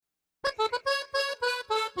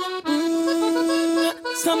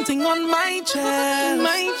something on my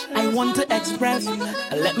chest. I want to express.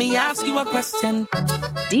 Let me ask you a question.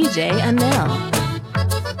 DJ Anel.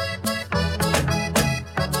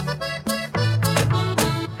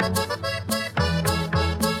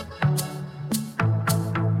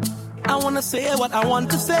 I wanna say what I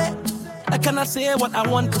want to say. I cannot say what I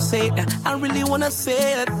want to say. I really wanna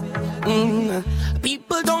say it.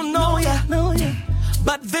 People don't know ya,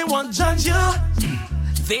 but they won't judge you.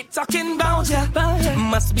 They talking about ya.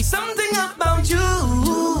 Must be something about you.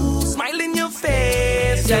 Smile in your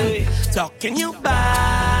face and talking you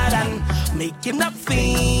bad and making up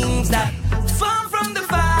things that far from the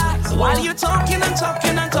facts. While you're talking and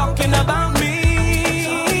talking and talking about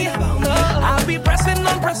me, I'll be pressing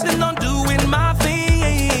on, doing my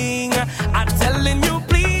thing. I'm telling you,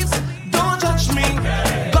 please don't judge me.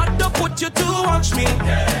 God don't put you to watch me.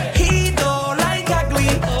 He don't like ugly,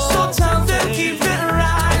 so tell them keep it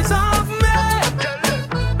rise off me.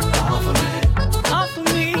 Off of me. Off of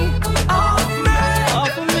me. Off me.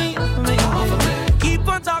 Off of me. Off of me. Keep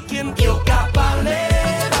on talking. You got ballet.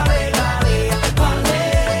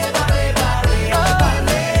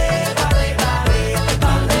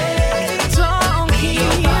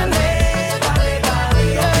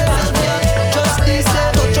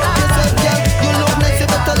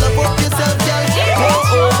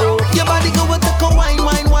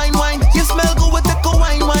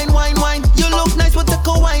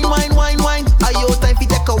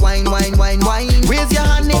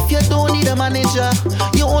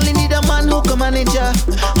 You only need a man who can manage ya.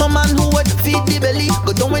 A man who would feed the belly,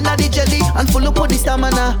 go down in the jelly and full up with the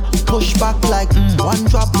stamina. Push back like one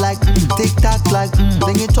drop like tick tack like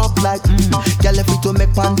bring it up like girl if it to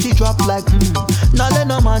make panty drop like now let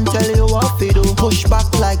no man tell you what to do. Push back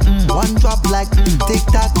like one drop like tick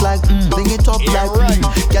tack like bring it up like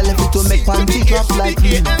girl if it to make panty drop like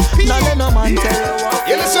now let no man tell you what to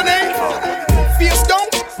do. You listening? Face down,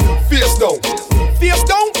 face down, face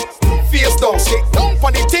down. Face down, sit down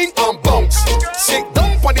for the thing and bounce. Sit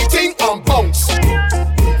down for the thing and bounce.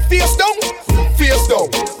 Face down, face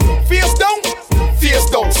down, face down, face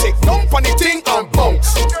down. Sit down for the thing and bounce.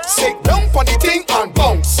 Sit down for the thing and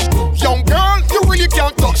bounce. Young girl, you really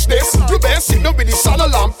can't touch this. You better sit down with the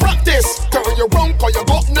saddle and practice. Turn you round 'cause you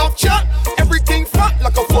got enough chat. Everything fat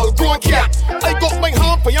like a full-grown cat. I got my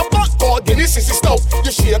hand for your back, oh, Guinness is stove.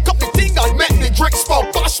 You shake up the thing and make the drink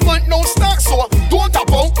spout. Bashment no start, so don't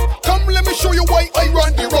tap out. Come let me show you why I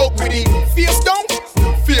run the road with it. Face down,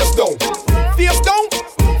 face down, face down,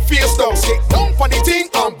 face down. Sit down for the thing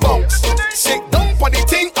and bounce. Sit down for the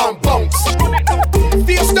thing and bounce.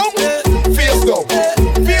 Face down, face down,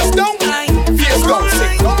 face down, face down.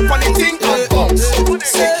 Sit down for the thing and bounce.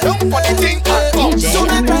 Sit down for the thing and bounce. So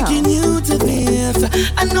I'm breaking you to this.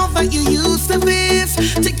 I know that you used to this.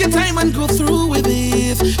 Take your time and go through with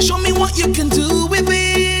this. Show me what you can do with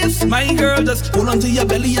this. My girl, just hold on to your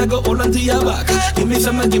belly, I go hold on to your back. Give me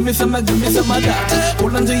some, give me some, give me some of that.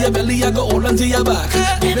 Hold on to your belly, I go hold on to your back.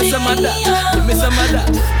 Give me some of that, give me some of that.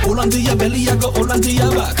 Hold on to your belly, I go hold on to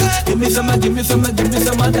your back. Give me some, give me some, give me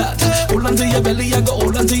some of that. Hold on to your belly, I go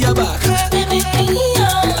hold on to your back. Baby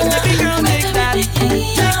girl, take that,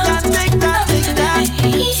 take that, take that, take that.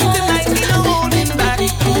 Tonight we no holding back.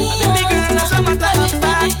 Baby girl, that's a matter of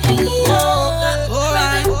fact.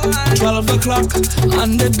 12 o'clock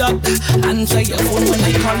on the dot. Answer your phone when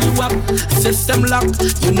I call you up. System locked,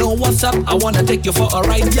 you know what's up. I wanna take you for a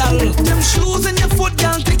ride, y'all. Them shoes in your foot,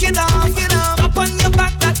 y'all, take it off. Up on your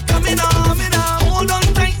back, that coming off. Hold on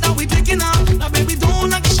tight, now we taking off. Now baby,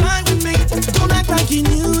 don't act shy with me. Don't act like you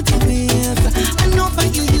new to this. I know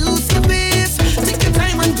that you used to this. Take your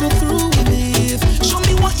time and go through with this. Show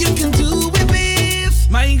me what you can do with this.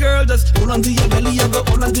 My girl, just hold on to your belly, I go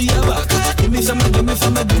hold on to your back. Give me some, give me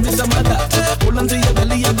some, give me some of that. Hold on to your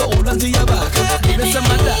belly, I go hold on to your back. Give me some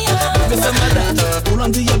of that, give me some of that. Hold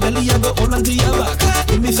on to your belly, I go hold on to your back.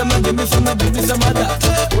 Give me some, give me some, give me some of that.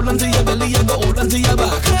 Hold on to your belly, I go hold on to your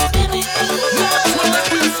back.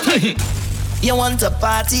 You want a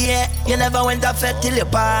party, yeah? You never went to fete till you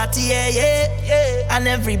party, yeah, yeah, yeah. And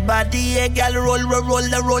everybody, yeah, girl,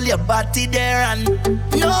 roll your body there. And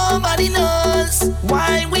nobody knows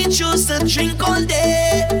why we choose to drink all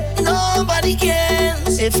day. Nobody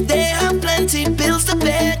cares if they have plenty bills to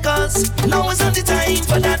pay. 'Cause now is not the time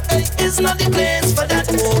for that. It's not the place for that.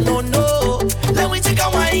 Oh, no, no. Let me take a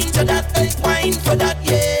wine to that. Wine for that,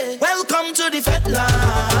 yeah. Welcome to the fete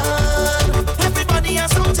land. Everybody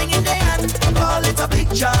has something in their hand. Call it a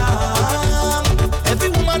big jam. Every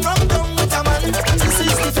woman run down with a man. This is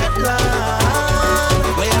the fete land,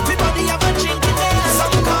 where everybody have a drink in their hand.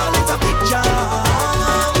 Some call it a big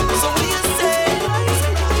jam. So we say,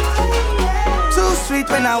 too sweet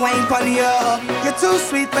when I wine pon you. You're too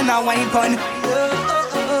sweet when I wine pon you.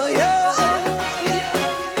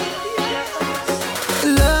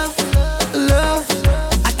 Love, love,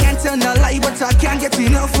 I can't tell no lie, but I can't get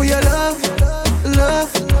enough for your love, love.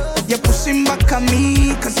 You're pushing back on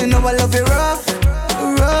me, cause you know I love it rough,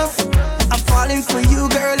 rough. I'm falling for you,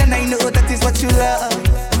 girl, and I know that is what you love.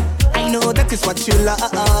 I know that is what you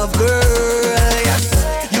love, girl, yes.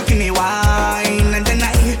 You give me wine, and then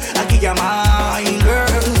I give you mine, girl.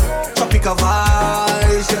 Tropical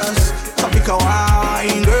vibes, yes. Tropical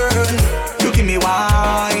wine, girl. You give me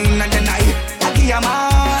wine, and then I give you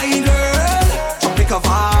mine, girl. Tropical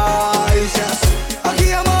vibes, yes. I give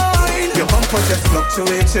you mine. Your bumper just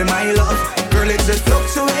fluctuates in my love, girl. It just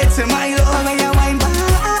fluctuates in my love. When you wine back,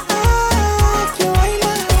 you wine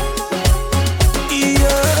back.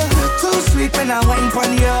 Yeah, you're too sweet when I wine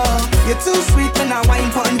pon you. You're too sweet when I wine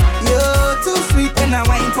pon you. Too sweet when I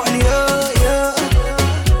wine pon you. Yeah,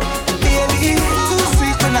 baby, too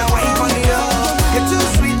sweet when I wine pon you. You're too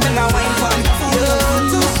sweet when I wine pon you.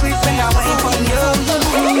 Too sweet when I wine pon you.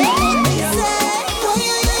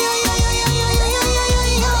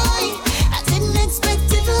 I didn't expect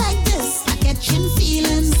it like this. I catching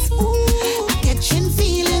feelings. I catching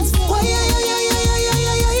feelings. I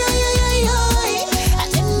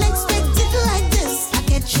didn't expect it like this. I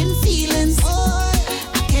catching feelings. I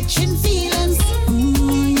catching feelings.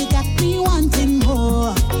 You got me wanting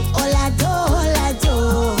more. All I do.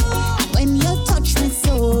 And when you touch me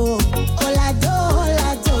so, all I do.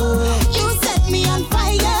 You set me on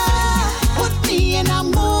fire. Put me in a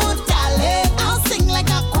mood, darling. I'll sing like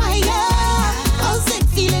a choir. How's it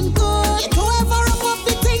feeling good? You do ever up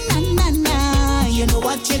the thing, na na na. You know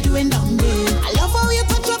what you're doing down there. I love how you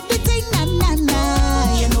touch up the thing, na na na.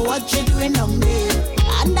 You know what you're doing down there.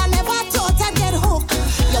 And I never thought I'd get hooked.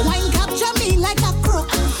 Your wine capture me like a crook.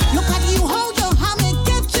 Look at you, how you have me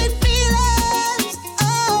catching feelings.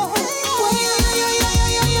 Oh,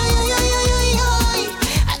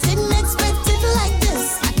 I didn't expect it like this.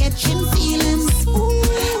 I catching feelings.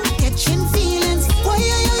 I catching feelings. I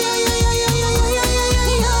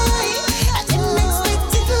didn't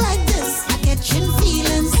expect it like this. I catching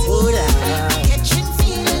feelings. I catching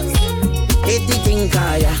feelings. Hit the thing,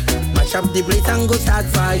 Kaya. Mash up the place and go start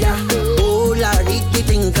fire. Oh, Lord, hit the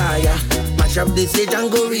thing, Kaya. Mash up the stage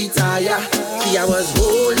and go retire. See, I was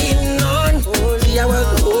holding on. See, I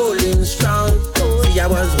was holding strong. See, I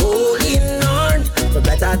was holding on for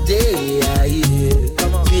better day.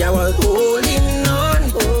 See, I was holding on.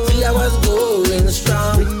 See, I was going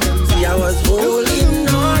strong. See, I was holding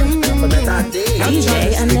on for better day.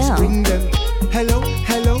 DJ Anel. Bring them. Hello,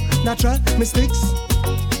 hello, natural mistakes.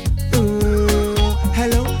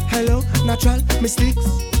 Hello, natural mistakes.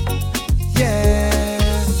 Yeah,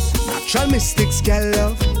 natural mistakes, girl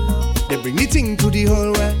love. They bring the thing to the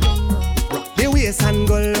whole world. Rock the waist and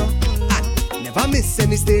go low. And never miss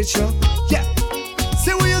any stage show. Yeah.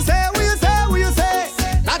 Say what you say, what you say, what you say.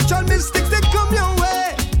 Natural mistakes, they come your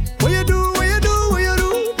way. What you do, what you do, what you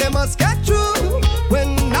do, they must get through.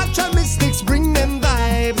 When natural mistakes bring them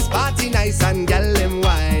vibes, party nice and gal them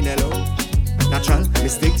wine. Hello, natural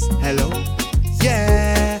mistakes, hello.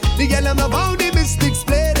 Yeah, the gal them about the mistakes,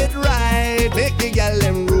 played it right. Make the gal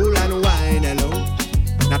them roll and wine. Hello,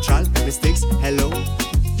 natural mistakes, hello.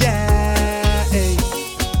 Yeah, hey.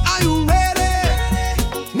 Are you ready?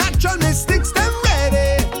 Natural mistakes, them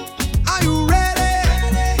ready. Are you ready?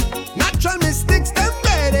 Natural mistakes, them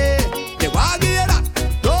ready. They want to get up,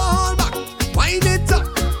 go on back, wind it up,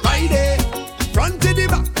 right there, front to the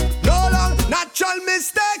back, no long. Natural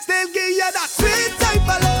mistakes, they'll give you that sweet type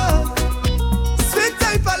of love, sweet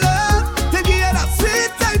type of love. They'll give you that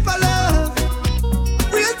sweet type of love,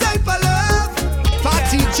 real type of love.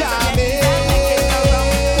 Party jamming,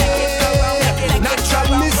 natural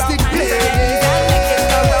mystic play.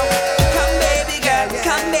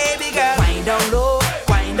 Come baby girl, wind down low,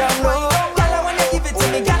 wind down low. Girl, I wanna give it to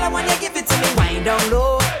me, girl, I wanna give it to me. Wind down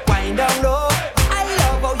low, wind down low. I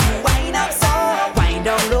love how you wind up so. Wind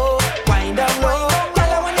down low, wind down low.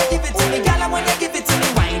 Girl, I wanna give it to me, girl, I wanna give it to me.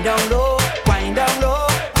 Wind down low, wind down low.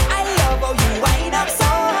 I love how you wind up so.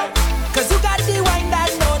 'Cause you got the wine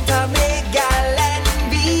that known to make gal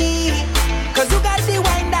envy. 'Cause you got the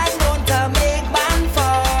wine that known to make man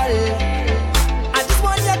fall. I just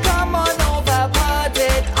want you come on over, put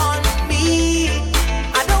it on me.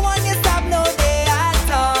 I don't want you stop no day at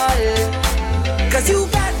all. 'Cause you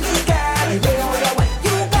got me, girl.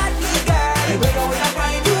 You got me, girl.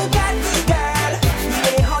 You got me, girl. The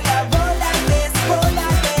way how you roll that bass, roll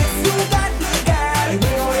that bass. You got me, girl.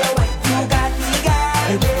 You got me, girl.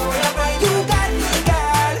 You got me,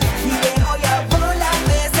 girl. The way how you roll that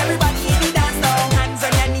bass. Everybody in the dance now, hands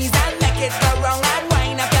on your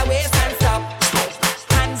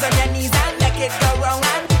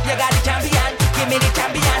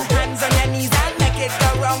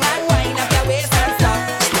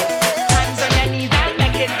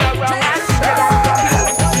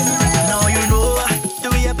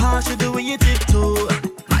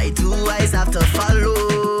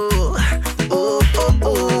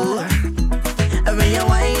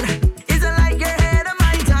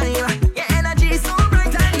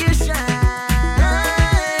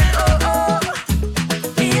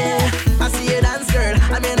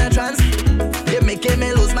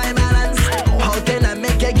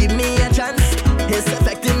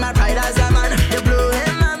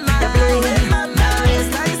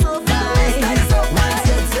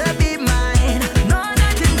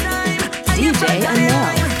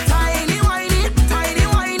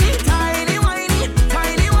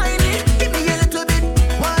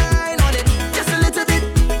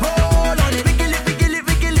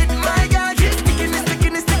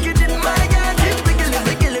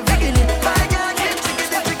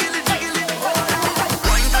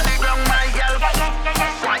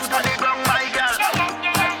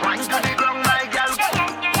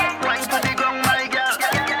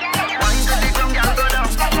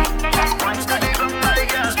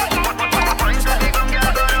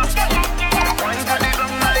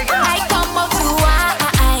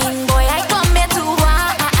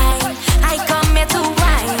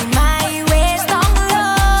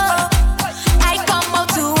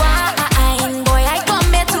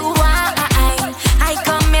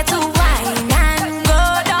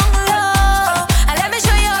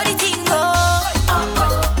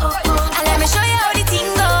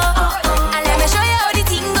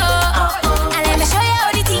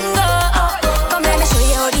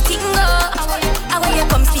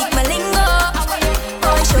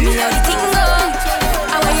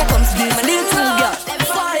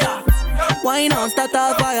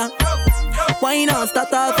Wine and start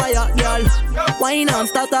a fire, girl. Wine and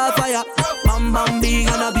start a fire. Bam bam big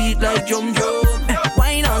and a beat like drum drum.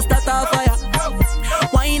 Wine and start a fire.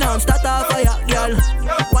 Wine and start a fire, girl.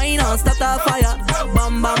 Wine and start a fire.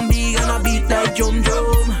 Bam bam big and a beat like drum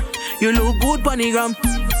drum. You look good, panigram.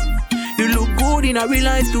 You look good in a real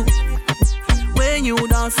life too. When you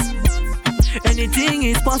dance, anything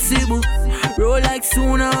is possible. Roll like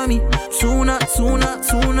tsunami,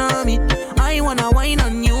 tsunami. I wanna wine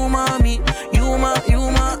on you, mommy. You ma,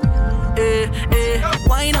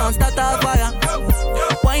 wine on start a fire.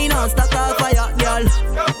 Wine on start a fire, girl.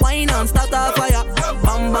 Wine on start a fire.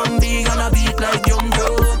 Bam bam big and a beat like drum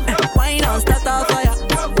drum. Wine on start a fire.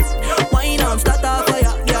 Wine on start a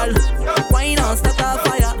fire, girl. Wine on start a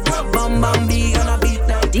fire. Bam bam big and a beat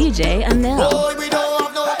like DJ Anel. Boy, we don't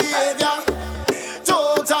have no behavior.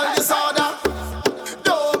 Total disorder.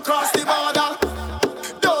 Don't cross the border.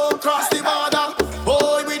 Don't cross the border.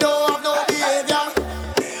 Boy, we don't have no behavior.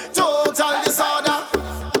 Total disorder.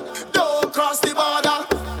 Don't cross the border.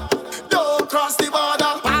 Don't cross the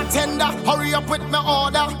border. Bartender, hurry up with my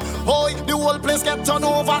order. Boy, the whole place get turned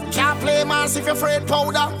over. Can't play mass if you're afraid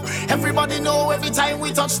powder. Everybody know every time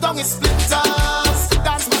we touch down it's splinters.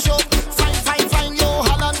 That's my show. Fine, yo,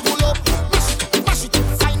 Holland pull up. Mash it,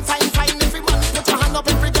 fine. Every man put your hand up,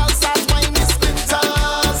 every girl start whining it's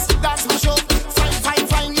splinters. That's my show.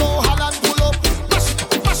 Fine, yo, Holland pull up.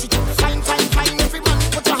 Mash it, fine. Every man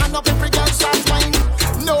put your hand up, every girl start whining.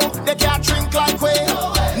 No, they can't drink like we.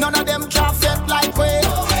 None of them can't fit like we.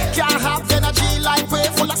 Can't have energy like we.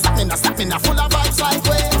 Full of stamina, full of vibes like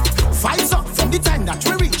we. Vibes up from the time that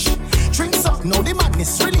we reach. Drinks up, now the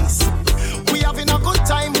madness release. We having a good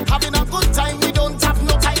time. We don't have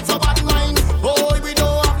no time for bad mind. Boy, we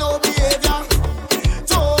don't have no behavior.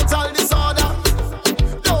 Total disorder.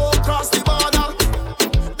 Don't cross the border.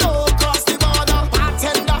 Don't cross the border.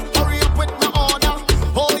 Bartender, hurry up with my order.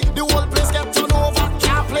 Boy, the whole place get turned over.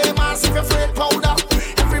 Can't play mass if you're afraid powder.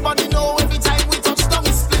 Everybody know every time we touch down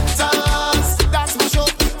it's splinters. That's my show.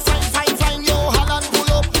 Fine, yo, Holland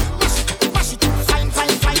pull up. Mash it, fine.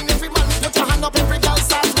 Every man put your hand up, every girl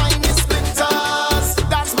start whining it's splinters.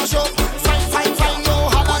 That's my show. Fine, yo,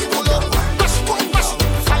 Holland pull up. Mash it,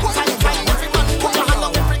 fine. Every man put your hand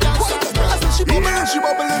up, every girl start whining. She bubbling, she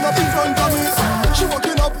bubbling up in front of me. She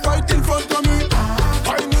walking up right in front of me.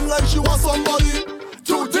 Whining like she was somebody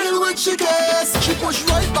to deal with she gets. She push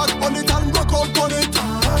right back on it and rock up on it.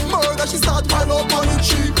 Murder, she start pile up on it.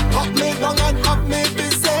 She have me down and have me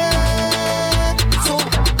busy. So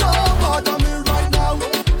don't bother me right now.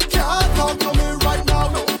 Can't talk to me right now.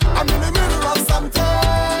 I'm in the middle of something.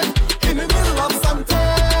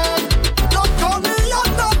 Don't call me on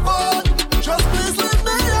the phone. Just please leave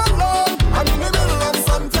me alone. I'm in the middle of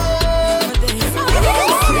something.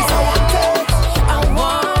 I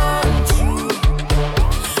want you,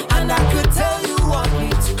 and I could tell you want me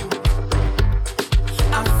to.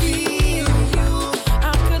 I feel you,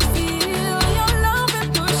 I could feel your love and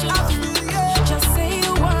push it through. Just say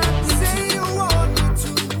you want me to.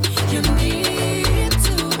 You need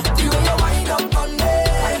to. You want your wind up on me.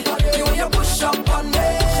 You want your push up on me.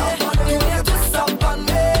 You want your twist up on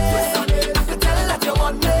me. I could tell that you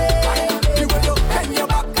want me. You want your bend your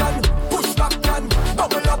back and push back and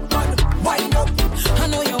bubble up and wind up. I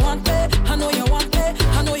know you want me.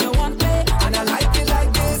 And I like it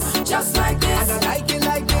like this, just like this. And I like it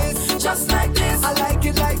like this, just like this. I like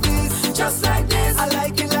it like this, just like this. I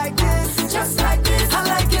like it like this, just like this. I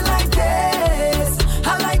like it like this.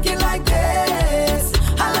 I like it like this.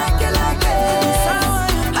 I like it like this.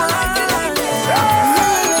 I like it like this.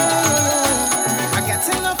 I got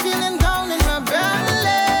enough feeling down in my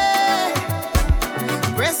belly.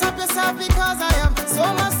 Brace up yourself because I have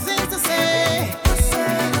so much things to say.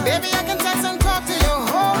 Baby, I can text and talk to you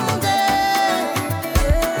whole day.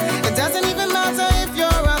 It doesn't even matter if you're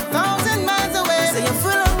 1,000 miles away. Say you're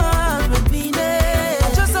full of my heart, repeat it. I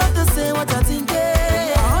just have to say what I think. I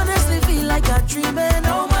honestly feel like I'm dreaming.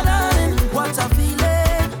 Oh my darling, what I'm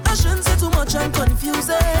feeling. I shouldn't say too much, I'm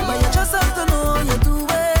confusing. But you just have to know how you do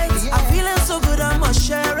it. I'm feeling so good, I must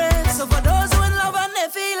share it. So for those who in love and they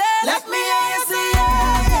feel it, let me hear you say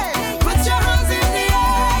yeah. Put your hands in the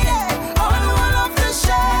air. All who love to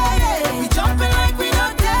share. We jumping like we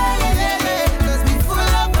don't care. Cause we full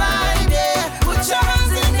of vibe, yeah. Put your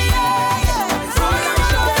hands in the air. All who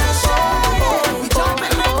love to share. We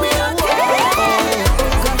jumping like we don't care.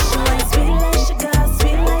 Oh gosh, you ain't sweet like sugar,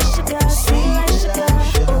 sweet like sugar, sweet like sugar.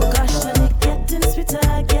 Oh gosh, and it getting sweeter,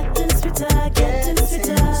 getting sweeter, getting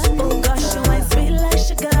sweeter. Oh gosh, you ain't sweet like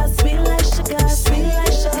sugar, sweet like sugar, sweet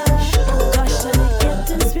like sugar. Oh gosh, and it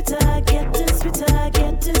getting sweeter, getting sweeter,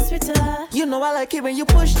 getting sweeter. You know I like it when you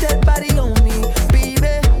push that body on me.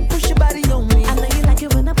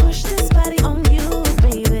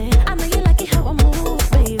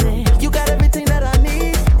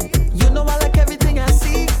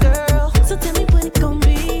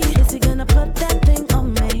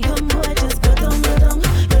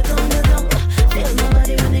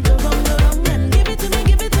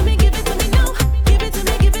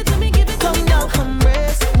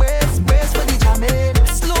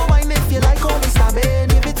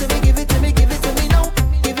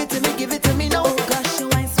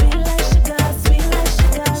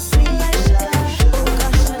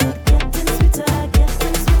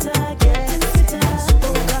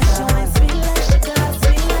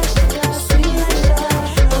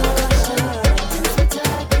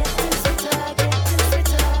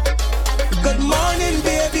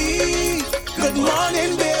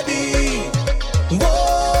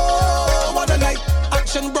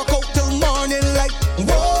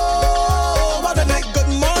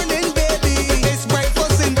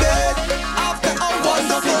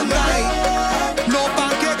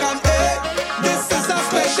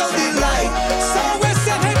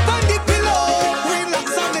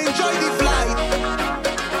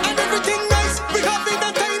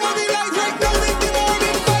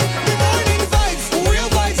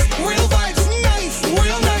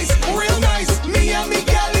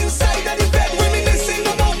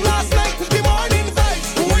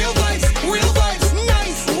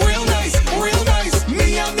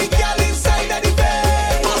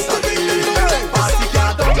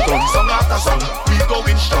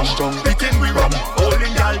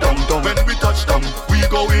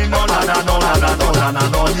 and I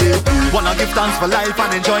know you. Wanna give thanks for life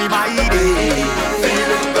and enjoy my day.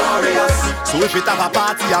 Feeling glorious. So if it have a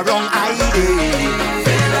party around I day.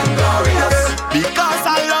 Feeling glorious. Because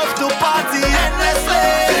I love to party endlessly.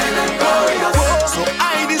 Feeling glorious. So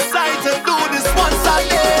I decide to do this once a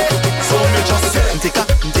day. So me just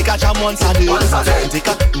take a jam once a day.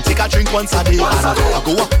 Take a drink once a day. I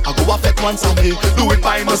go a fet once a day. Do it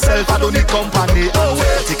by myself, I don't need company. I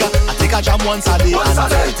take a jam once a day.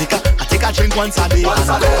 I take a drink once a day. I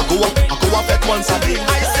go a fet once a day.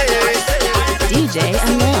 I say DJ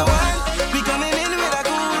Anil. We coming in with a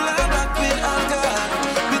cooler, back with alcohol.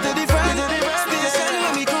 With a different station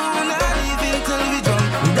when we cool, not even till we drunk.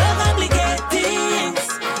 We don't complicate things,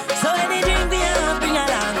 so any drink we have, bring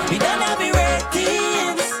along. We don't have the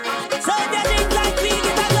ratings, so if you drink like we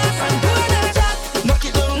get a glass and pour another shot. Knock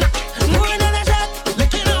it down, Pour another shot.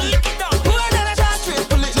 lick it down, Pour another shot. straight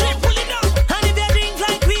pull it down, And if you drink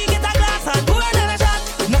like we get a glass and pour another shot.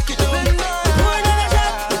 knock it down, Pour another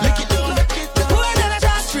shot. lick it down, Pour another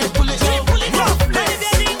shot. straight pull it down. And if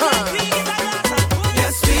you drink like we get a glass and pour another shot.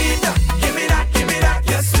 Yes, sweet, give me that,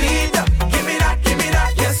 yes, sweet, give me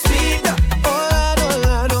that, yes, sweet. Oh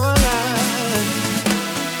Lord,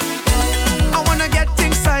 I wanna get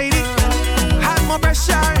inside it, have more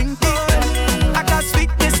pressure in it. I got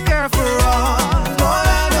sweetness care for all. Oh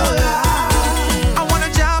Lord, I wanna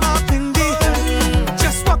jam up in it,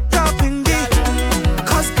 just walk up in it,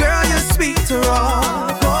 'cause girl, you're sweet to all.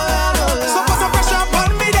 So put some pressure upon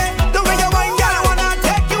me there, the way you wine, girl, I wanna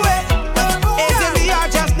take you away. Easy, are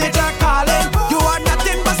just nature calling. You are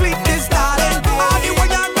nothing but sweetness, darling. All the way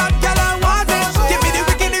you got, girl, I want it. Give me the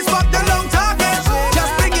wickedness, fuck the long talking.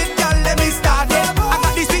 Just bring it, girl, let me start it. I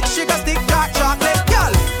got the sweet sugar stick, dark chocolate,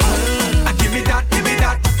 girl. Give me that, give me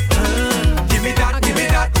that. Give me that, give me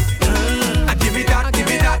that. Give me that, give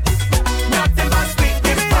me that. Nothing but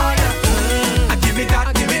sweetness for ya. Give me that,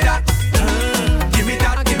 give me that. Give me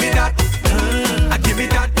that, give me that. Give me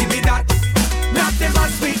that, give me that. Nothing but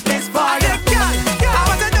sweetness for ya. I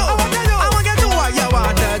want to do, I want to do what you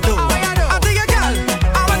want to do. I think you girl,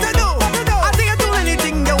 I want to do, I think you do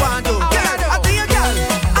anything you want to. I think you girl,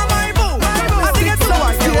 I'm my boo. I think you do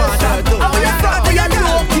what you want to do. I think you do,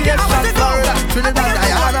 I want to do. Trinidad,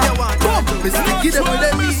 Diana. Mystic, get it with the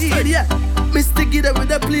lead, yeah. Mystic, get it with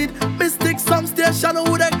the bleed. Mystic song station,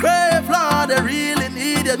 who they crave, Lord. They really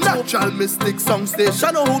need it. Natural Mystic song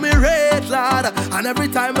station, who me rate, Lord. And every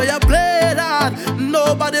time when you play that,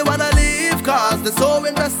 nobody wanna leave, 'cause they're so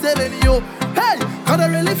interested in you. Hey, 'cause I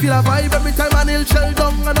really feel a vibe every time I kneel shell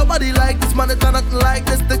down. And nobody like this, man, it's nothing like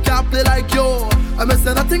this. They can't play like you. I miss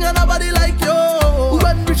nothing and nobody like you.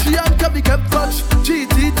 When Richie and Kevin kept touch,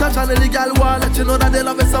 GT touch and the girl want let you know that they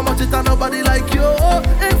love it so much. It's nobody like you.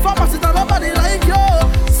 In pharmacy, it's nobody like you.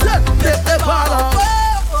 Set the ball up.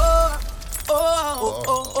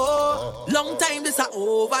 Long time this a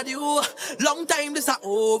overdue. Long time this a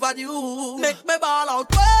overdue. Make me ball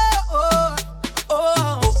out.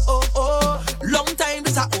 Long time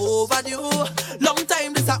this a overdue. Long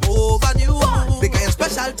time this a overdue. Because you're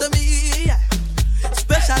special to me.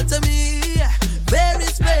 Special to me. Very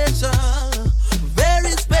special.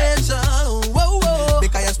 Very special. Whoa, whoa.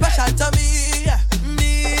 Because you're special to me.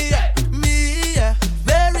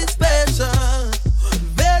 Very special.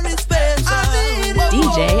 Very special.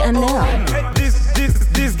 DJ Anil.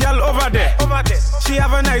 This girl over there, she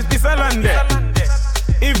have a nice piece of land there.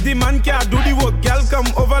 If the man can't do the work, girl come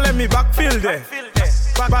over, let me backfill there.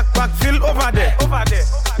 Backfill over there.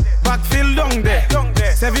 Backfill down there.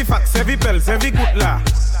 Sevi fax, sevi pel, sevi good la.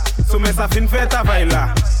 So me sa fin fait ta vaille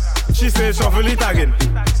la. She say shuffle it again.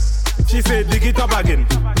 She say dig it up again.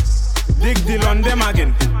 Dig the land them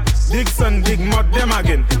again. Dig sun, dig mud them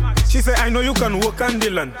again. She say I know you can work on the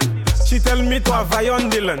land. She tell me to have on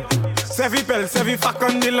the land. Sevi pel, sevi fac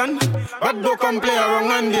on the land. But don't come play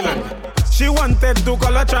around on the land. She wanted to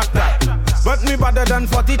call a tractor, but me better than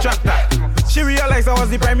 40 tractor. She realized I was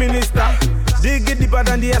the prime minister. Dig it deeper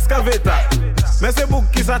than the excavator. Me se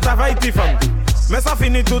book is a tavaiti fam. Me sa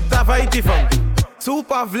fini tout tavaiti fam.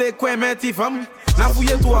 Super vle kwe meti fam. Na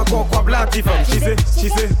fouye to a kwa blati fam. She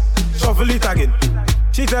say, shuffle it again.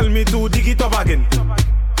 She tell me to dig it up again.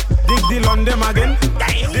 Dig the land them again.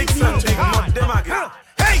 Dig sun, dig mud them again.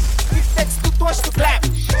 Hey! It takes two to us to clap.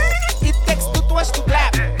 It takes two to us to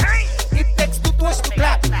clap. It takes two to us to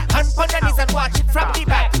clap. Hand on the knees and watch it from the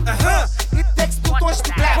back. It takes two to us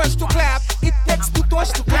to clap. It takes two to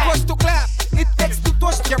us to clap. It takes two to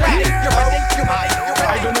us to clap.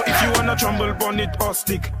 I don't know if you wanna tremble on it or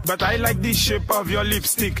stick, but I like the shape of your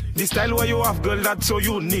lipstick. The style where you have, girl, that's so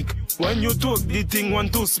unique. When you talk, the thing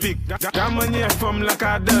want to speak. Gamanye from la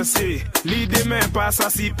cadence. L'idée mais pas ça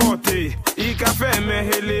si porté. I café mais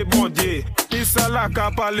hele bondé. Pisa la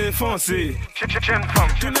capa les foncé. Tu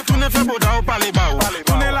ne fais beau d'au par les baou.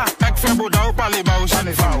 Tu n'es là, ek fait beau d'au par les baou.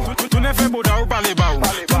 Tu ne fais beau d'au par les baou.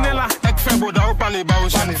 Tu n'es là, ek fait beau d'au par les baou.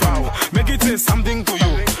 Make it say something to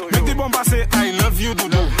you. Make the bomba say I love you do.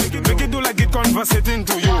 Make it do like it conversating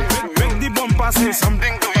to you. Make the bomba say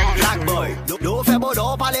something to you. Black boy, do fait beau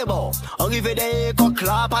d'au par les baou. Arrivé des coques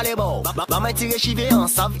là par les baou. Maman tiré chivé en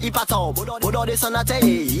save, il pas tombe. Beau descend à terre,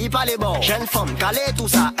 il pas les baou. Jeune femme, calé tout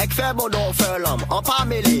ça, ek fait beau d'au fait l'homme. En pas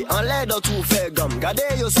mêlé, en l'aide tout fait gomme. Gardez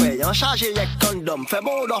yo sway, en chargé yek condom. Fait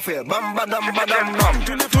beau d'au fait, bam badam badam bam.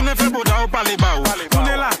 Tu ne fais beau d'au par les baou. Tu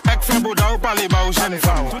n'es là, ek fait beau d'au par les baou. Jeune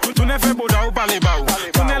femme, tu ne fais beau d'au par les baou.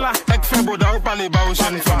 Tu n'es là, ek fait beau d'au par les baou.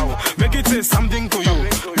 Jeune femme, make it say something to you.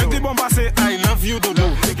 Make the bomba say I love you do.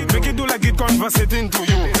 Make it do like it conversating to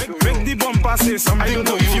you. Make the bomba say something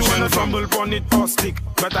to you. If you wanna fumble on it or stick,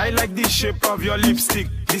 but I like the shape of your lipstick.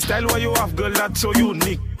 The style where you have, girl, that's so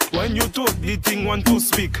unique. When you talk, the thing want to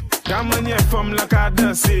speak. Gamanye from la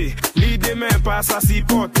cadence. L'idée mais pas ça si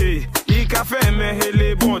porté. I café mais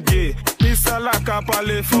hele bondé. Pisa la capa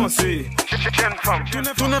les foncé. Tu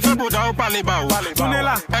ne fais beau d'au par les baou. Tu n'es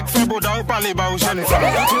là, ek fait beau d'au par les baou. Jeune femme,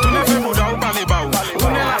 tu ne fais beau d'au par les baou. Tu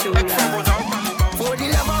n'es là, ek fait beau d'au par les baou. For the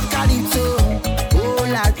love of Calypso, oh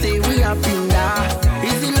latte we are pinda.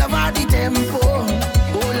 Is the love of the tempo,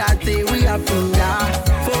 oh latte we are pinda.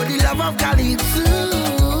 For the love of Calypso,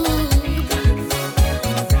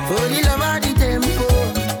 for the love of the tempo.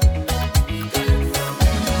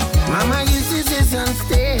 Mama used to say son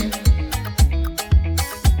stay.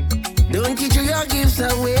 Don't teach your gifts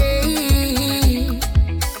away.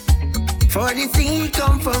 For the thing he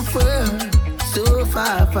come from far, so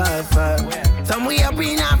far, far, far. Somewhere up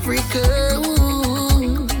in Africa.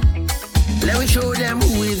 Ooh. Let me show them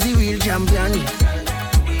who is the real champion.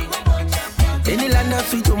 In the land of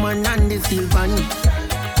sweet woman and the steel pan.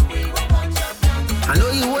 I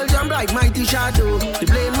know you hold them like mighty shadow. The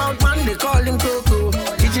plain mouth man, they call him Coco.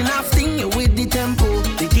 Kitchen half singing with the tempo.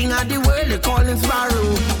 The king of the world, they call him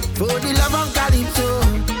Sparrow. For the love of Calypso,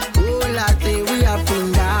 oh latte we are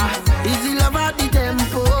funda. Is the love of the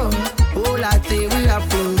tempo, oh latte we are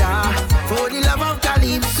funda. For the love of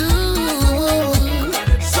Calypso,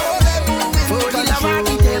 for the love of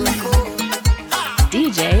the tempo.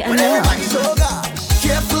 DJ Anel. Soca,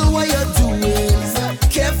 careful what you're doing.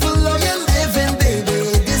 Careful how you're living, baby.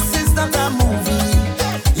 This is not a movie.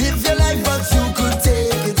 Live your life, but you could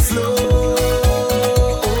take it slow.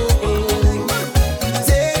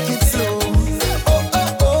 Take it slow. Oh, oh,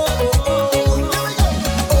 oh, oh, oh.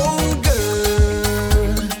 Oh,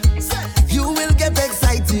 girl. You will get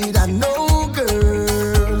excited, I know,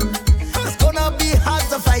 girl. It's gonna be hard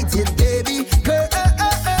to fight it, baby. Girl,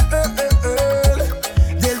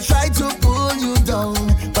 they'll try to pull you down,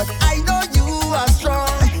 but I know you are strong.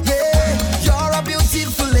 Yeah, you're a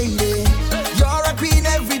beautiful lady. You're a queen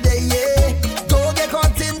every day. Yeah, don't get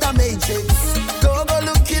caught in the matrix. Don't go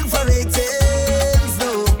looking for ratings.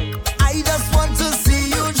 No, I just want to see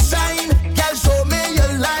you shine. Girl, show me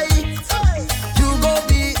your light. You gon'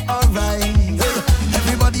 be alright.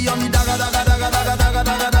 Everybody on the daga daga daga daga daga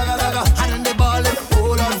daga daga daga, and they ballin',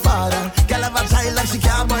 hold on, father. Girl have a child like she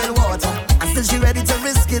can't boil water, and still she ready to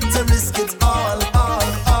risk it all,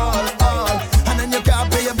 and then you can't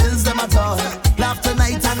pay your bills them at all. Laugh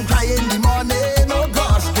tonight and cry in the morning. Oh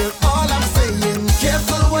gosh, girl, all I'm saying,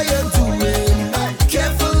 careful what you're doing,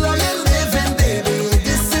 careful how you're living, baby.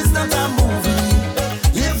 This is not a movie.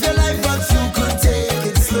 Live your life, but you could take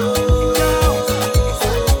it slow.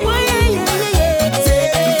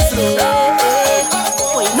 Take it slow.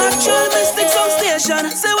 Natural mystics on station.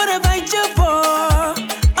 Say what I bite you for.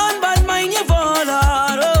 Unbad mind you fall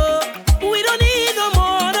hard. Oh. We don't need no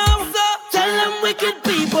more now. So tell them wicked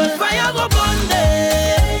people. Fire go burn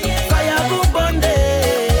them. Fire go burn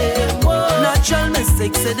them. Whoa. Natural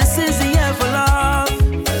mystics say this is the evil of.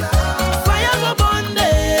 Fire go burn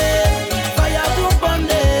them. Fire go burn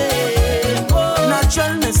them. Whoa.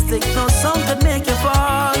 Natural mystic, no sound could make you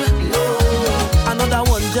fall. Another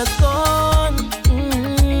one just gone.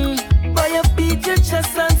 Boy, you beat your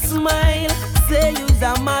chest and smile. Say you's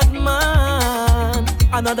a madman.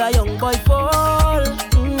 Another young boy fall.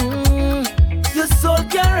 Your soul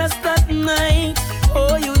can rest at night.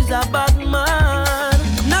 Oh, you's a bad man.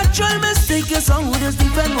 Natural mistake, your song would just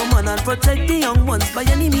defend woman and protect the young ones by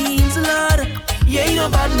any means, Lord. You ain't no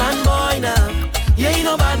bad man, boy, now. You ain't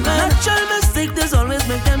no bad man. Natural mistake, there's always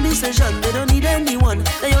make them decision. They don't need anyone,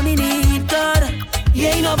 they only need God. You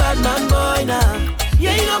ain't no bad man, boy, now. You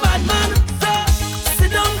ain't no bad man. So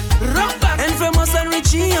sit down,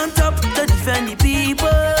 defend the people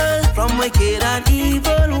from wicked and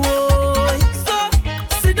evil. Whoa. So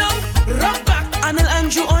sit down, rock back, and I'll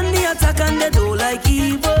Andrew on the attack, and they don't like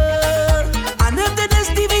evil. And if they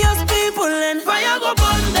just devious people, then fire go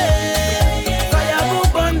burn them, fire go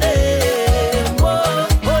burn them. Whoa,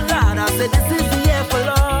 oh Lord, I say this is the year for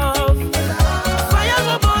love. Fire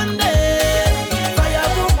go burn them, fire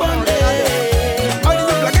go burn them. Are you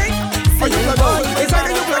plugging? Are you plugging? It's like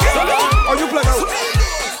you plugging? Are you plugging?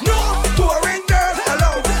 No boring girls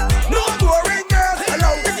allowed. No boring girls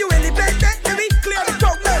allowed. If you independent, let me clear the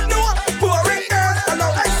talk. No boring girls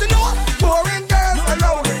allowed. I say no boring girls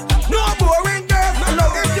allowed. No boring girls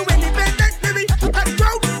allowed. If you independent, let me cut the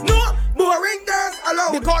crowd. No boring girls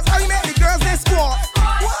allowed. Because I met the girls that squat.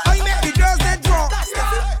 I met the girls that drop.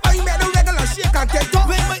 I met the regular shake and take top.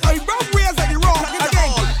 When my eyebrow raised at the rock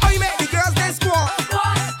again. I met the girls that squat.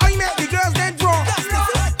 I met the girls that drop.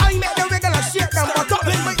 I met the regular shake and butt up.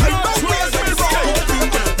 When my eyebrow raised at the rock.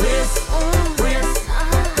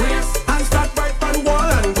 And start right on the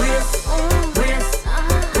wall and brace.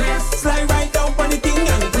 Slide right down on the thing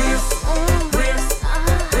and brace.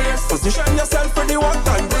 Position yourself for the walk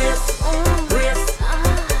and brace.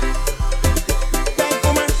 Bend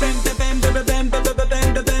for my bend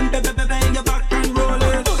your back and roll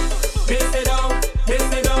it. Brace it out,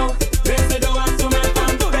 and to my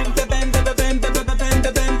thumb.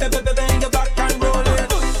 Bend your back and roll it.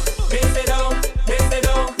 Brace it out,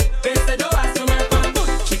 and to my thumb.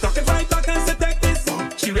 She talking right back and say take this.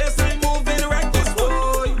 She race and move in reckless.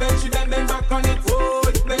 Oh, then she bend back on it. Oh,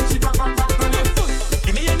 then she back on it.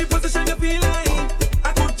 Give me any position you feel like.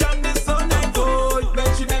 I could jam this all night. Oh,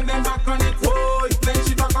 then she bend back on it. Oh, then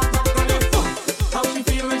she back on it. How she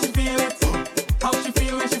feel when she feel it? How she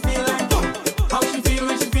feel when she feel it? How she feel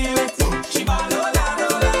when she feel it? She ball la la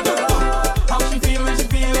la. How she feel when she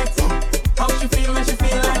feel it? How she feel when she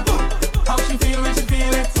feel it? How she feel when she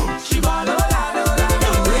feel it? She ball la la la.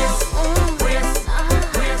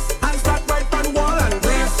 Brace, and start right on the wall and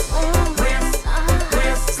brace.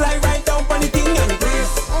 Slide right down on the thing and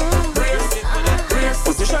brace.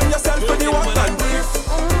 Position yourself for the walk and brace.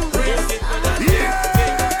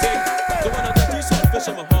 Don't wanna dirty fish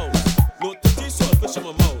in my house. No dirty fish in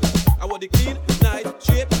my mouth. I want the clean, nice,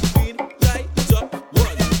 shape, clean, right, up,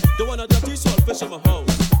 one. Don't wanna dirty fish in my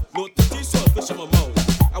house. No dirty fish in my mouth.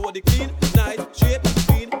 I want the clean, nice, shape,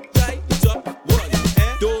 clean, right, up, one.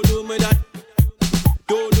 Don't do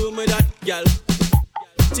me that, gal.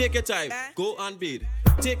 Take your time, go and beat.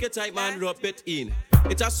 Take your time and rub it in.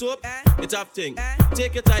 It's a soap, it's a thing.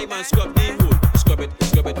 Take your time and scrub the wood. Scrub it.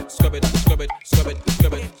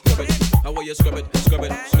 How will you scrub it?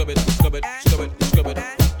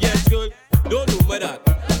 Yes, girl. Don't do me that.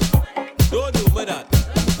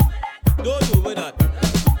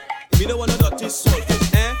 Me don't wanna dirty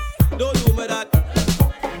saltfish, Don't do me that.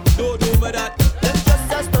 Them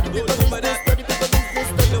just a study people business.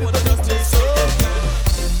 Me don't wanna dirty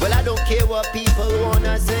saltfish. Well, I don't care what people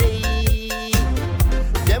wanna say.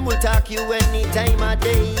 Them will talk you any time of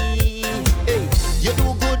day. Hey, you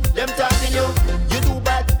do good, them talking you. You do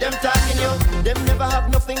bad, them talking you. Them never have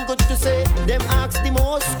nothing good to say. Them ask the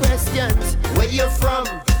most questions. Where you from?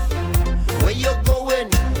 Where you going?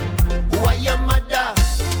 Who are your mother?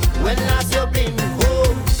 When last you been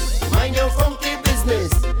home? Mind your funky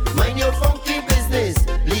business.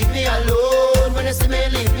 Leave me alone. When you see me,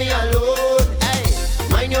 leave me alone. Hey,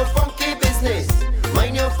 mind your funky business.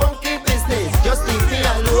 Just leave me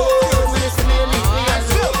alone. When you see me, leave me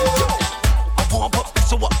alone. I want up,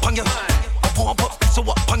 so what on you?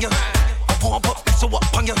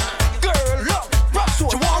 Girl, look, rough. You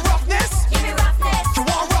want roughness? Give me roughness. You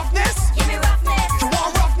want roughness? Give me roughness.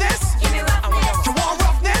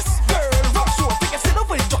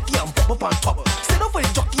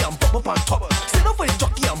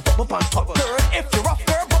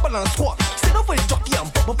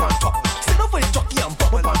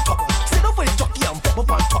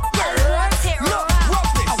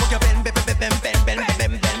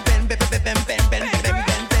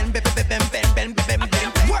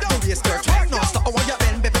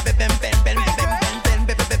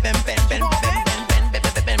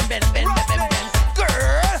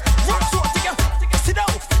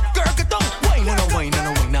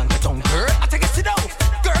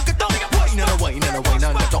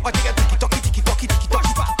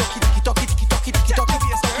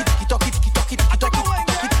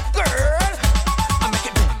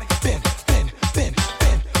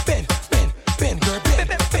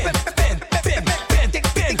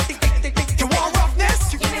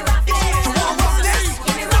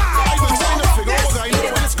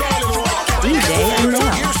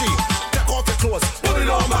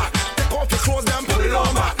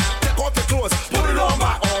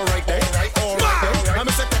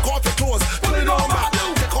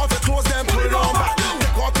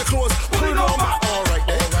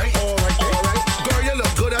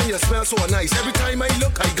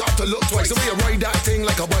 The way you ride that thing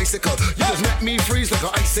like a bicycle. You just make me freeze like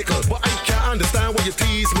an icicle. But I can't understand why you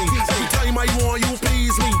tease me. Every time I want you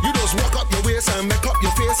please me. You just walk up your waist and make up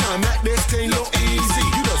your face and make this thing look easy.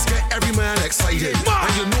 You just get every man excited.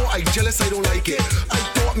 And you know I jealous, I don't like it. I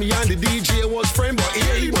thought me and the DJ was friend, but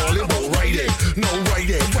here he ballin' about riding. No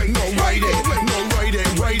riding, no riding, no riding,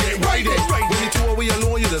 riding. When you two away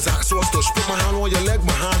alone, you just act so stush. Put my hand on your leg,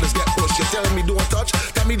 my hand just get pushed. You're telling me don't touch,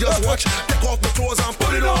 tell me just watch. Take off the clothes and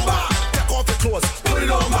put it on back. Take off your clothes, put it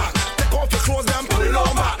on back. Take off your clothes then put it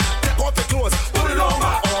on back. Take off your clothes, put it on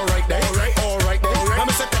back. Alright then, alright then. Let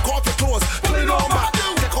me say take off your clothes, put it on back.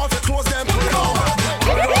 Take off your clothes then put it on back.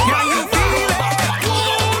 Can you feel it?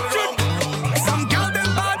 Some girl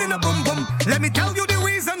them bad in a boom boom. Let me tell you the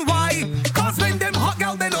reason why. Cause when them hot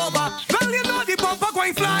girl then over, well you know the bumper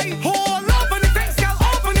going fly. Hold up on the fence, girl,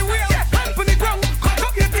 open the wheel, hand on the ground, cock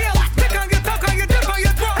up your tail, pick on your tuck on your dip on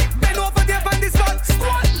your throat. Bend over there on this spot,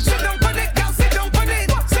 squat. Sit down on it, girl, sit down on it.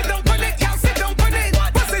 Sit down on it, girl, sit down on it.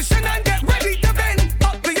 Position and get ready to bend.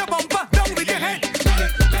 Up to your bumper, down with your head.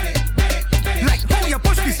 Like how you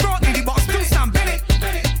push the straw in the box, do some bend it.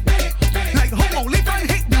 Like how only can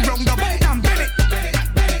hit the roundabout and bend it.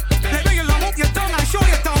 Like when you long up your tongue and show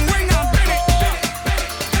your tongue ring and bend it.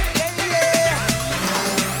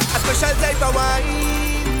 A special type of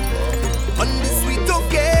wine on this sweet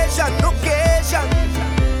occasion.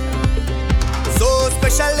 So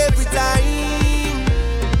special every time.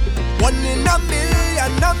 One in a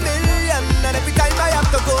million. And every time I have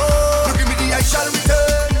to go, you give me the I shall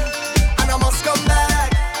return, and I must come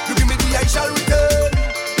back. You give me the I shall return,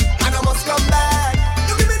 and I must come back.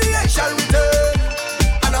 You give me the I shall return,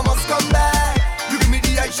 and I must come back. You give me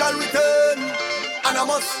the I shall return, and I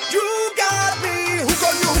must. You got me. Hook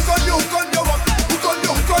on you, hook on you, hook on you up. Hook on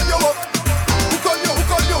you, hook on you up. Hook on you,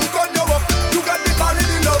 hook on you, hook on you up. You got me falling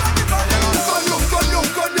in love. Hook on you, hook on you,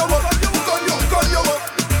 hook on you up. Hook on you, hook on you up.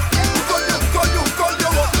 Hook on you, hook on you, hook on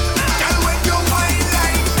you up. Girl, when you whine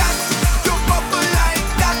like that, you bubble like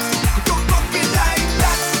that, you cock it like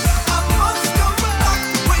that, I must come back.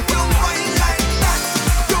 When you whine like that,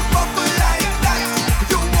 you bubble like that,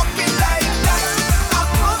 you walk it like that, I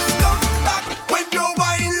must come back. When you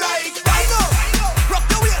whine like that, rock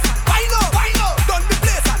the waist, whine up, done the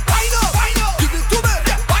place and whine up, give it to me,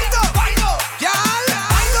 yeah, whine up, girl,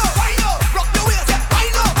 whine up, rock the waist,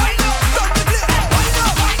 whine up, done the place, whine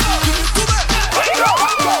up, give it to me, whine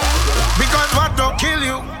up. Because what don't kill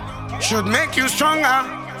you should make you stronger.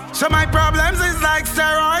 So my problems is like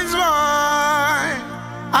steroids, boy.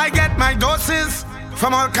 I get my doses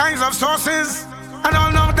from all kinds of sources, and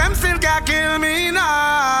all of them still can't kill me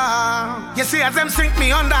now. You see, as them sink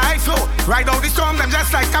me on the ice floe, ride out the storm, them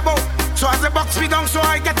just like a boat. So as the box me down, so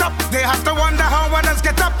I get up. They have to wonder how others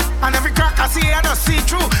get up. And every crack I see, I just see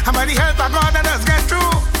through. And by the help of God, I just get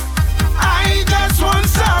through. I just won't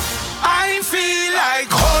stop. I feel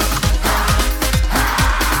like Hulk.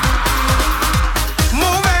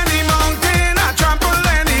 Move any mountain, I trample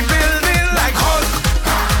any building like Hulk.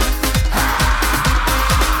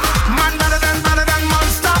 Man better than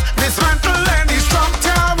monster. Dismantle any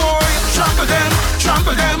structure, boy. Trample them,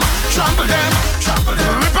 trample them, trample them, trample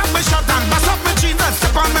them. Rip up my shot and bust up my jeans and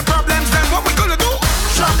step on my problems. Then what we gonna do?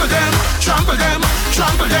 Trample them, trample them,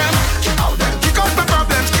 trample them. Kick out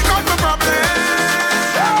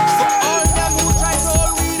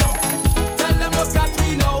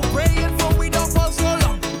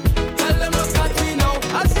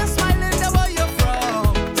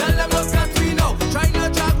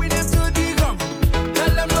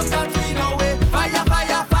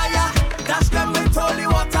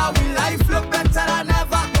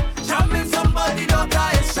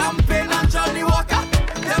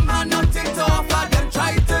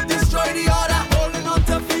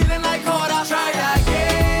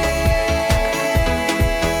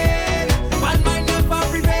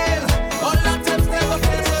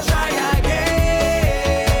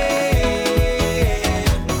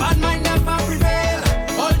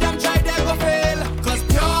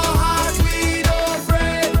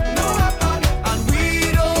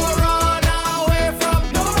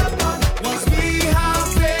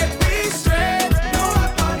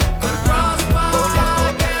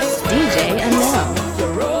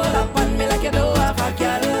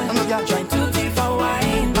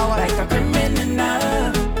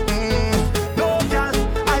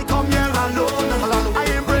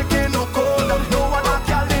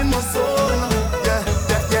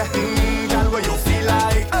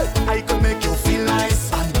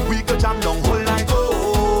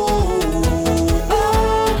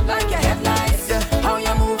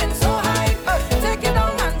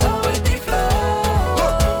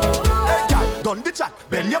the chat.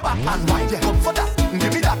 Bend your back and wine. Yeah, come for that.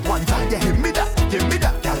 Give me that one time. Yeah, give me that,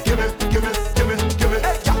 girl. Give me.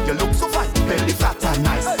 Hey, girl, you look so fine. Belly fat and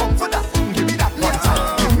nice. Come for that. Give me that one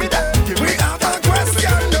time. Give me that. We have a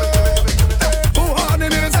question, who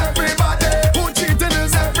horning is everybody? Who cheating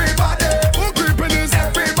is everybody? Who creeping is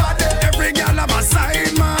everybody? Every girl on my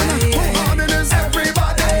side, man. Who horning is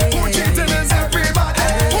everybody? Who cheating is everybody?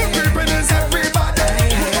 Who creeping is everybody?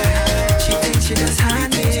 She thinks she does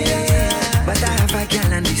honey, but I have a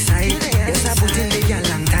girl on the side. Yes, I put in the girl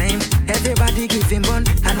long time. Everybody give him bun,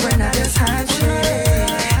 and when I just handshake,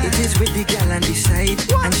 it is with the girl on the side,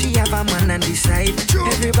 and she have a man on the side.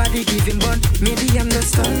 Everybody give him bun. Maybe I'm the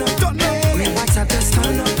stun up. Me WhatsApp the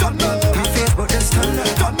stun up. Me Facebook the stun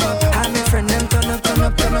up. I'm a friend them turn up.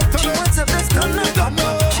 She WhatsApp the stun up.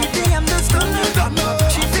 She DM the stun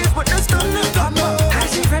up. She Facebook the stun up. How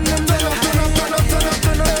she friend them turn up.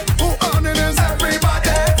 Who horning is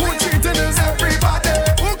everybody? Who cheating is everybody?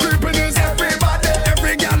 Who creeping is everybody?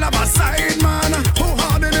 Every girl on my side, man. Who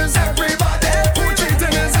horning is everybody? Who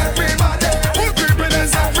cheating is everybody? Who creeping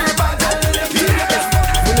is everybody?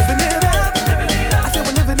 We're living it up. I said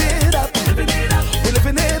we're living it up. We're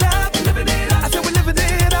living it up. I said we're living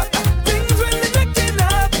it up. Things really looking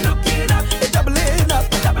up. It's doubling up.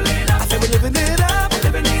 I said we're living it up.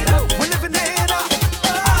 We're living it up. I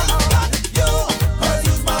got you, 'cause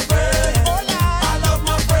you's my friend. I love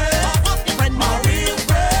my friend, my real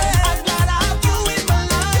friend. I'm glad I have you in my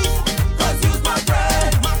life, 'cause you's my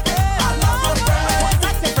friend. I love my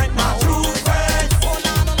friend, my true friend.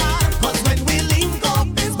 'Cause when we link up,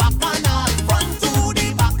 it's bacchanal. Front to the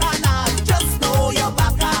bacchanal. Just know your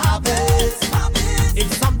back I have it. If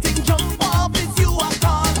something jump off, it's you I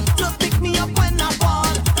call. Just pick me up when I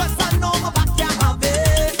fall, 'cause I know my back you have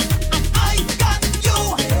it. And I got you.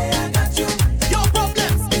 I got you. Your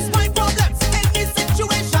problems is my problems. Any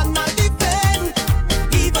situation I defend.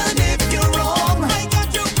 Even if you're wrong, I got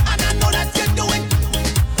you. And I know that you're doing.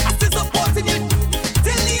 I'm still supporting you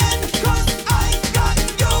till the end. 'Cause I got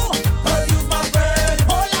you. 'Cause you're my friend.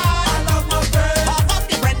 I love my friend. My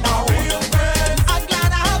friend now. Real friend. I'm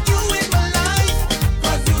glad I have you in my life.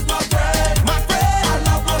 'Cause you're my friend. My friend. I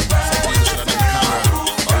love my friend.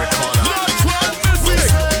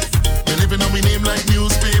 They living on me name like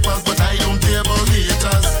newspapers, but I don't care about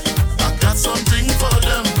haters. I got something for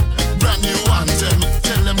them, brand new anthem.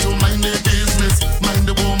 Tell them to mind their business, mind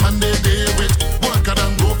the woman they deal with. Work out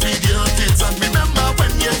and go feed your kids. And remember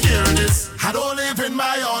when you hear this, I don't live in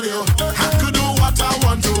my audio. I could do what I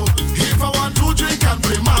want to. If I want to drink and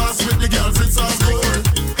play mass with the girls, it's all good.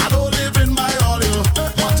 I don't live in my audio.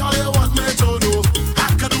 What all you want me to do? I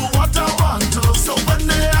could do what I want to. So when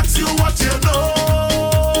they ask you what you know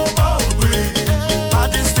about me,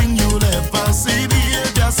 baddest thing you'll ever see,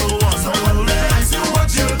 behavior so when they ask you what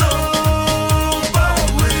you know about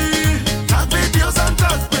me, tag videos and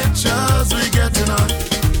tag pictures we getting on.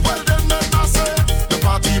 Well then I say the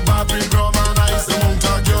party bad with drum and ice. The mount a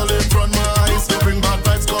girl in front my eyes. They bring bad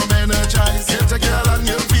vibes, come energize. Get a girl and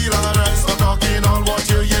you'll feel alright. Stop talking all what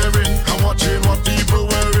you're hearing and watching what people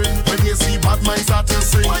wearing. When you see bad minds start to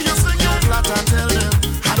sing, why you sing it? Flat I tell them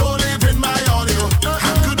I don't live in my audio. I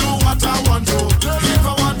could do what I want to. If I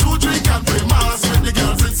want to drink and play mass with the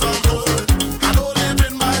girls, it's all good. I don't live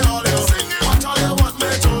in my audio. What all you want me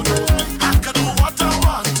to do? I could do what I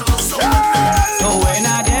want to. So when I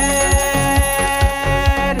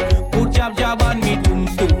dead, put jab on me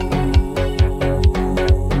tombstone.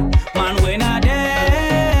 Man, when I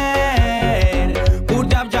dead, put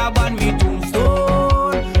jab on me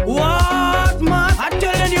tombstone. What man? I'm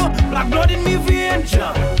telling you, black blood in me vein,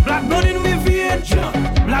 black blood in me vein,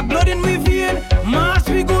 black blood in me vein. Mass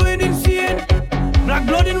we going insane. Black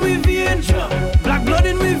blood in me vein, black blood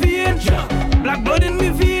in me vein, black blood in me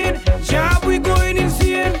vein. Jab we going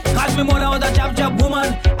insane. Cause me mother was a jab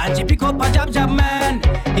woman, and she pick up a jab man.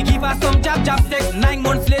 He give her some jab sex. 9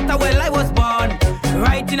 months later, well I was born.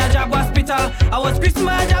 Right in a jab hospital, I was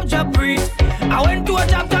Christmas jab priest. I went to a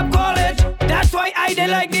jab college. That's why I did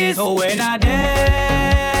like this. So when I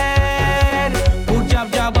dead, put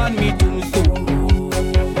jab on me tombstone.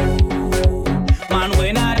 Man,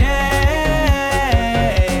 when I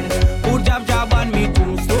dead, put jab on me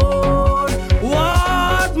tombstone.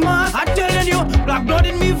 What man? I'm telling you, black blood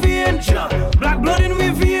in me vein, black blood in me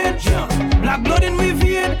vein, black blood in me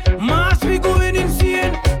vein. Mass we going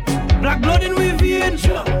insane. Black blood in me vein,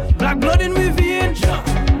 black blood in me vein,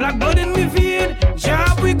 black blood in me vein.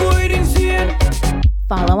 Jab we going insane.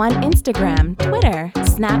 Follow on Instagram, Twitter,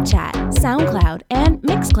 Snapchat, SoundCloud, and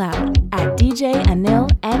Mixcloud at DJ Anil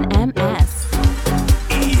NMS.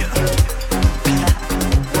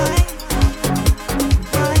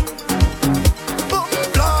 'Cause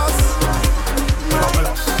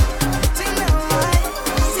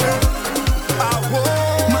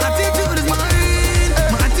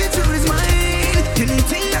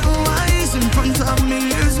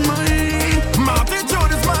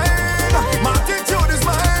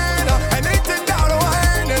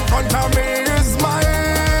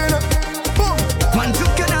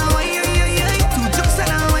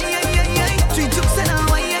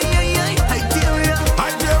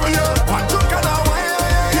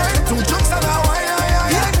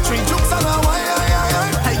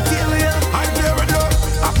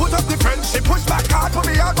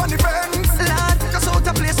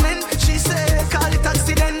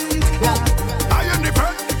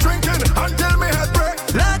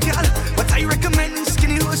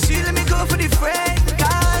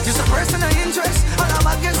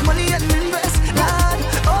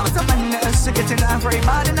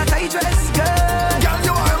a tight dress, girl. Girl,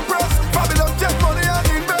 you are impressed. Babylon take money and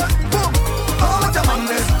invest. Boom. Oh, what a man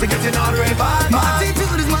this to get in all right bad. My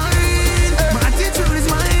attitude is mine. My attitude is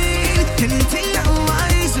mine. Anything that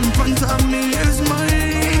lies in front of me is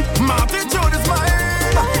mine. My attitude is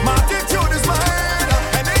mine. My attitude is mine.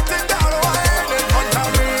 Anything that lies in front of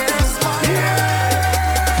me is mine.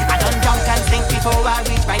 I done drunk and think before I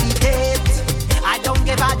reach my gate. I don't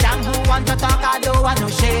give a damn who want to talk. I don't want no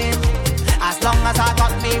shame. As long as I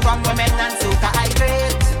got me wrong, women and soca I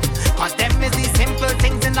great. Cause them is the simple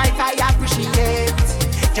things in life I appreciate.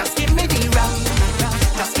 Just give me the rum,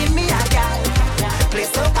 just give me a gal. Play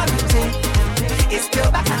soca music, it's pure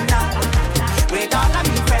bacchanal. With all of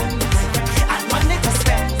me friends, and money to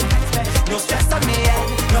spend. No stress on me head,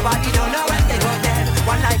 nobody don't know when they go dead.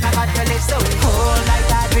 One night I got to live, so whole night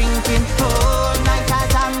I drinking, whole night I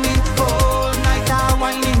jamming, whole night I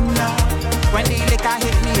whining now. When the liquor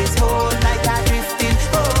hit me, it's whole night I drifting,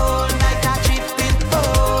 whole night I tripping,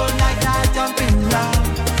 whole night I jumping round.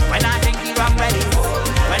 When I drink the rum ready,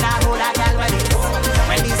 when I hold a gal ready,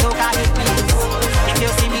 when the soca hit me, if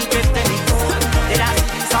you see me drifting, did I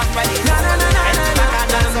see the sun ready? Na na na na na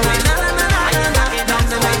na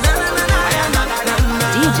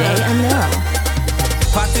DJ Anil.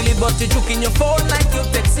 Partly but you juking your phone like you're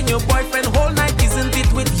texting your boyfriend whole night. Isn't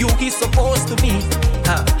it with you he's supposed to be?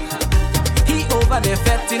 He over there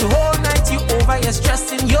fetting whole night. You over here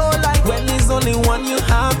stressing your life when there's only one you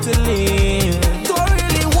have to live. Don't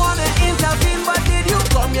really wanna intervene, but did you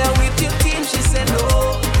come here with your team? She said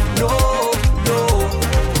no, no, no.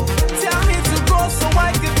 Tell me to go so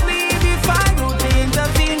I could leave if I would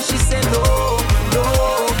intervene. She said no, no,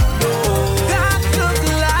 no. That look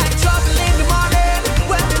like trouble in the morning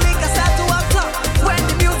when the liquor start to up top, when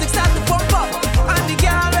the music start to pump up, and the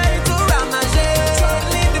girl ready to ramage.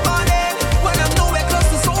 Trouble in the morning when I'm nowhere close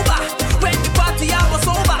to sober, when the party hour was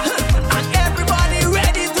over, and everybody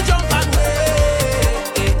ready to jump and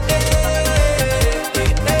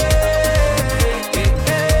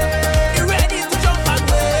ready to jump and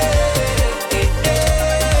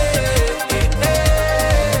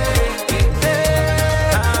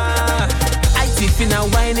I tipping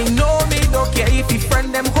and whining, no me, don't care if he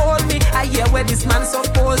friend them hold me. I hear where this man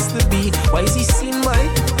supposed to be. Why is he seen boy?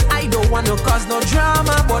 I don't wanna cause no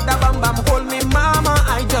drama, but the bam bam hold me mama.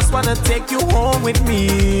 I just wanna take you home with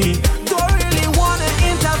me. Don't really wanna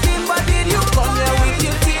intervene, but did you come here with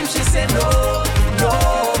your team? She said no, no,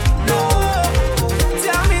 no.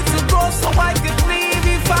 Tell me to go so I could leave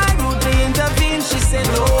if I would intervene. She said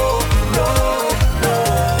no, no, no.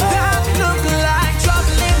 That look like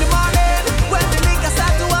trouble in the morning when the liquor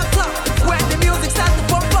start to up top, when the music start to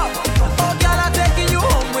pump up. Oh girl, I'm taking you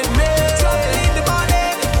home with me. Trouble in the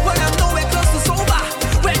morning when I'm nowhere close to sober,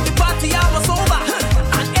 when the party hour was over,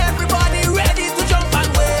 and everybody ready to jump and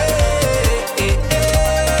wait.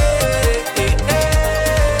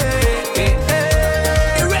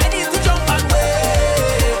 Ready to jump and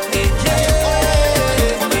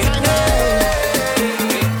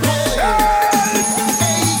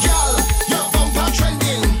Hey, girl, your bumper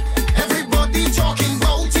trending. Everybody talking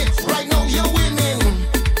about it. Right now you're winning.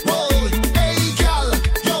 Whoa, hey, girl,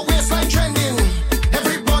 your waistline trending.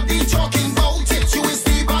 Everybody talking about it. You is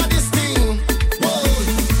the baddest thing. Whoa,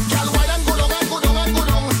 girl, why don't go down and go down and go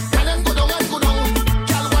down? Why don't go down and go down?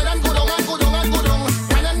 Girl, why don't go down and go down and go down?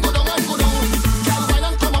 Why don't go down and go down? Girl, why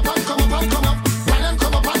don't come up and come up and come up? Why don't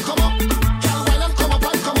come up and come up? Girl, why don't come up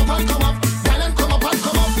and come up and come up? Why don't come up and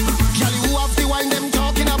come up? Girl, you have the wine them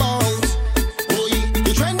talking about. Boy,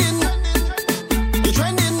 you trending. You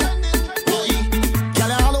trending. Boy,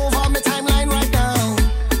 girl, all over my timeline right now.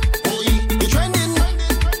 Boy, you trending.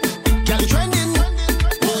 Girl, you trending.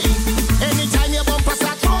 Boy, anytime your bumper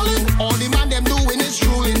start rolling, all the man them doing is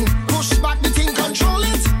drooling. Push back the thing, control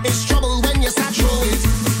it. It's trouble when you start roll it.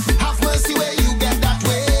 Have mercy where you get that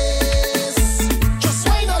waist. Just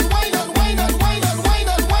wine on, wine on, wine on, wine on, wine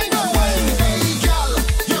on, wine on, wine. Hey, girl,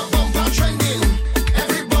 your bumper trending.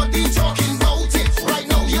 Everybody talking about it. Right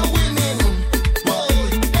now you're winning. Whoa,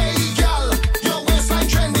 hey, girl, your waistline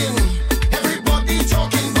trending. Everybody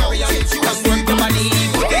talking about it. You is the body.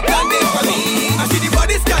 Put it on there for me. I see the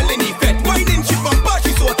body standing effect. Winding she bumper,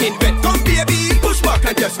 she's soaking wet. Come baby, push back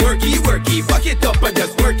and just worky, worky. Back it up and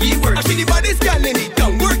just worky, worky. I see the body scanning it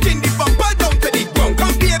down, working the bumper down to the ground.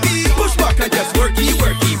 Come baby, push back and just worky,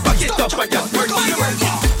 worky. Back it up and just worky, worky.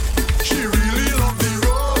 She really love the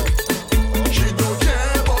road. She don't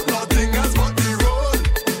care about nothing else but the road.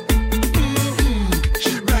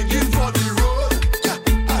 She begging for the road. Yeah.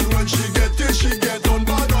 And when she get it, she get on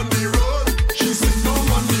bad on the road. She sit down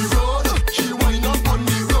on the road. She wind up on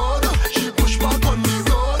the road. She push back on the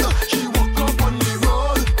road. She walk up on the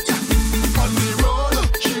road.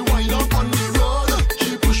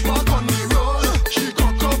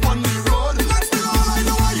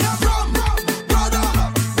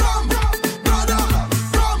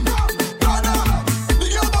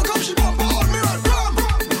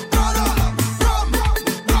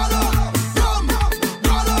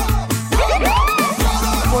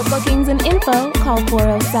 info, call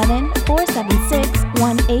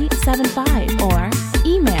 407-476-1875 or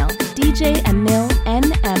email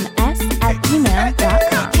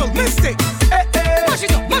djanilnms@gmail.com. Mystic. Mash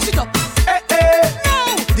it up, mash it up.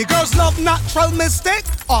 The girls love natural mystic.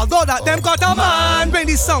 Although that them got a man. When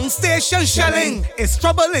the sound station shelling, it's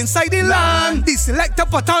trouble inside the land. The selector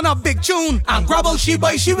put on a big tune and grabble she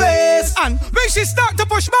by she waist. And when she start to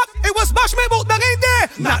push back, it was bash me bout the ain't there.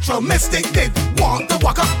 Natural mystic did want to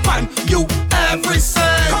walk up on you every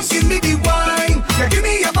sense. Come give me the wine, yeah, give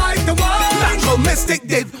me a bite the wine. Natural mystic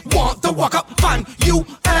did want to walk up on you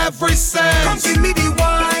every sense. Come give me the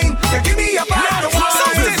wine, yeah, give me a bite the wine.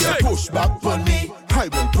 Push back on me, I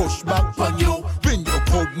will push back on you. When you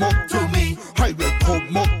come up to me, I will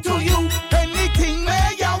come up to you. Anything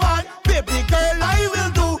where you want, baby girl, I will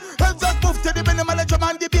do. And just move to the minimum and drum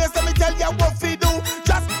and the bass. Let me tell you what we do.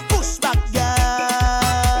 Just push back,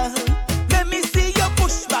 girl. Let me see you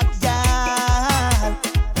push back, girl.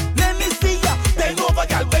 Let me see you bend over,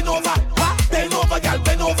 girl, bend over. What? Bend over, girl,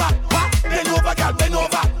 bend over. What? Bend over, girl, bend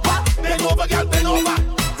over. What? Bend over, girl, bend over.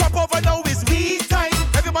 Crop over now is we time.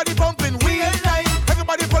 Everybody pumping wheel line.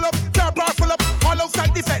 Everybody pull up, car bar full up. All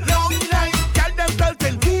outside the set, long line. Girl them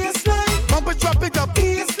belting baseline. Bump it, drop it up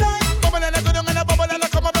baseline. Bubble and I go down and a bubble and I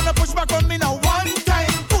come up and a push back on me now one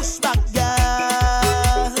time. Push back,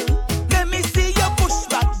 girl. Let me see you push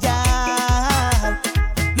back, girl.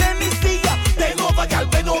 Let me see you bend over, girl,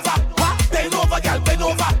 bend over. What? Bend over, girl, bend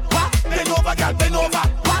over. What? Bend over, girl, bend over.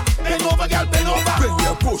 What? Bend over, girl, bend over. When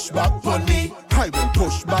you push back on me, I will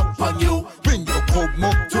push back on you. When you come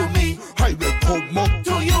up to me, I will come up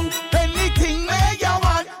to you. Anything where you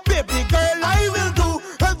want, baby girl, I will do.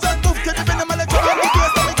 And just move to the minimum and try to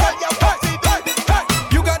get some girl, you want it.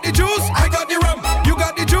 You got the juice, I got the rum. You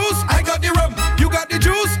got the juice, I got the rum. You got the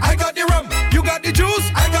juice, I got the rum. You got the juice,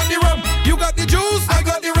 I got the rum. You got the juice, I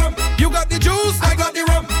got the rum. You got the juice, I got the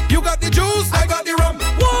rum. You got the juice, I got the rum.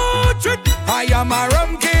 Watch it. I am a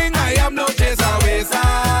rum king, I am no chaser waster.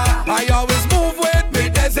 I always move with me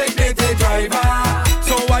designated driver,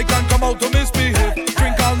 so I can come out to misbehave.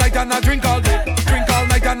 Drink all night and I drink all day. Drink all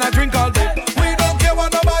night and I drink all day. We don't care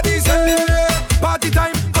what nobody say. Party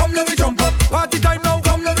time, come let me jump up. Party time now,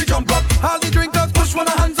 come let me jump up. All the drinkers push one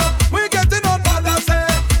hands up. We getting on bad I say.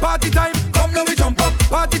 Party time, come let me jump up.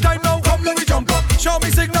 Party time now, come let me jump up. Show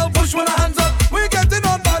me signal, push one hands up. We getting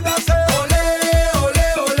on bad I say. Ole, ole,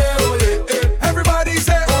 ole, ole. Everybody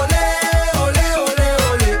say ole, ole, ole,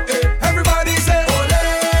 ole. Everybody say ole,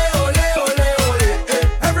 ole, ole, ole.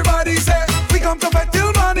 Everybody say we come to bed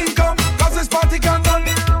till morning come, 'cause this party can't done.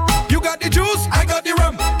 You got the juice, I got the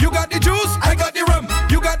rum. You got the juice, I got the rum.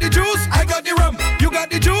 You got the juice, I got the rum. You got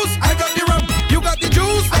the juice, I got the rum. You got the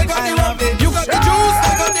juice, I got the rum. You got the juice,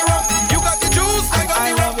 I got the rum. You got the juice, I got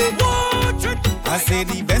the rum. Watch it. I say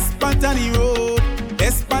the best part of the road,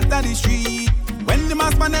 best part of the street. When the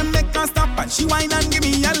mass man them make her stop and she whine and give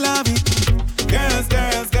me, I love it. Girls,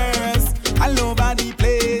 girls, girls, all over the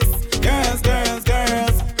place. Girls, girls,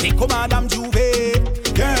 girls, take over Madame Juve.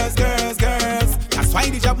 Girls, girls, girls, that's why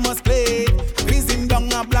the job must play. Greasing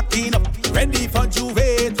down a blocking up, ready for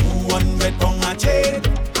Juve. 200 pound a chain.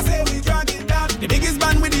 I say we drag it down. The biggest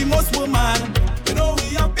band with the most woman. You know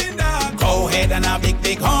we up in that. Cowhead and a big,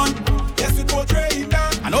 big horn. Yes, we go train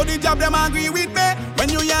down. I know the job them agree with me. When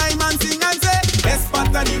you hear him and sing and say, best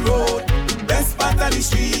part of the road, best part of the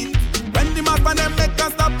street. When the map and them make her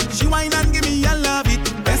stop, she whine and give me, I love it.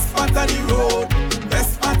 Best part of the road,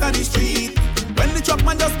 best part of the street. When the truck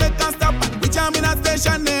man just make her stop, we jam in a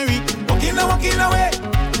stationary. Walking away,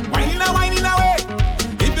 whining away.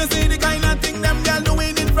 If you see the kind of thing them girl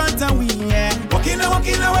doing in front of we, yeah. Walking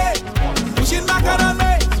away, pushing back on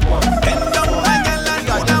me. Bend down my girl and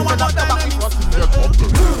go down one more time.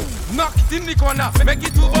 Knock it in the corner, make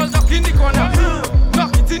it two balls knock in the corner.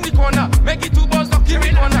 Knock it in the corner, make it two balls knock in the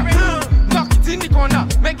corner. Knock it in the corner,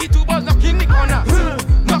 make it two balls knock in the corner.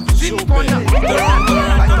 Knock it in the corner.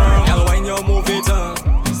 Girl, when you move it,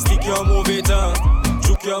 stick your move it,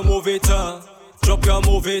 juke your move it, drop your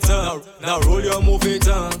move it, now roll your move it,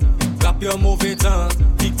 clap your move it,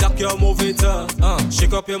 tic tac your move it,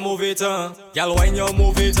 shake up your move it, girl, when you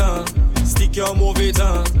move it, stick your move it,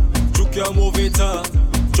 juke your move it,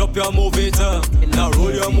 drop your move it, now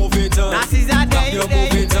roll your move it, clap your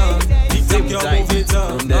move it, tic tac your move it,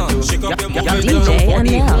 shake up your move it. DJ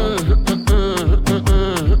Anil.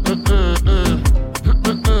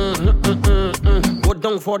 Go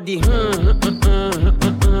down for the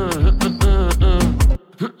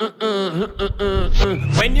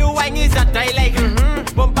When you whine is that I like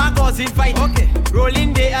bumper goes in fight. Okay.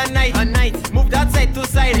 Rolling day and night. Move that side to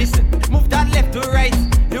side. Listen. Move that left to right.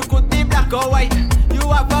 You could be black or white. You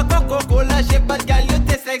have a Coca-Cola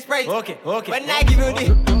taste like Sprite. Okay. When I give you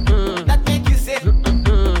the, that make you say.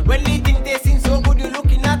 When they think they sing so good, you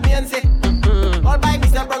looking at me and say, all by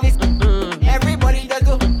Mr. Promise. Everybody does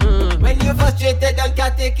do. When you're frustrated and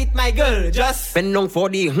can't take it, my girl, just bend down for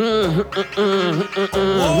the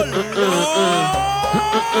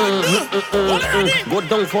go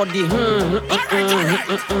down for the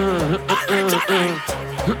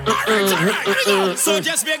So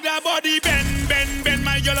just make that body bend,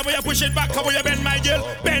 my girl. Boy, you push it back, how you bend, my girl.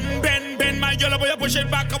 Bend, my girl. Boy, you push it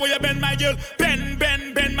back, how you bend, my girl. Bend,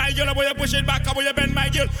 my girl. Boy, you push it back, how you bend, my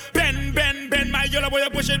girl. Bend, my girl. Boy, you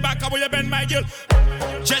push it back, how you bend, my girl.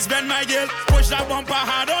 Just bend, my girl. Push that bumper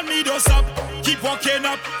hard on me, don't stop. Keep walking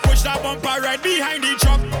up. Push that bumper right behind the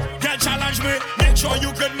truck. Girl, challenge me. Make sure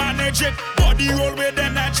you can manage it. Body roll with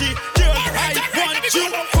energy. Girl, I want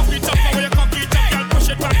you. Cock it up, how you cock it up. Girl, push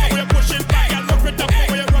it back, how you push it back. Girl, rough it up,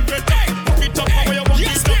 how you rough it up. Cock it up, how you walk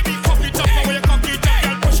it up. Cock it up, how you cock it up.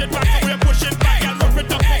 Girl, push it back, how you push it back. Girl, rough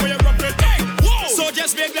it up, how you rough it up. So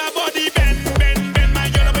just make that body bend, my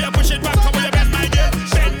girl. How you push it back, how you bend, my girl.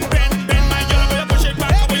 Bend, my girl. How you push it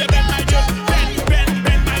back, how you bend, my girl. Bend,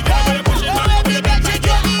 my girl. How you push it back, how you bend, my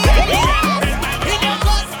girl.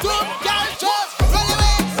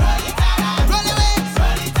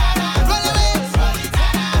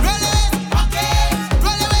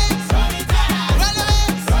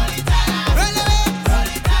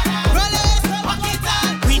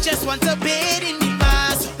 Want a bed in the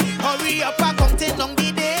mass. Hurry up and come take long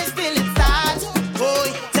the days till it starts.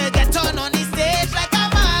 Boy, to get on the stage like a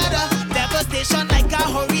mother. Devastation like a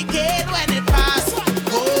hurricane when it pass.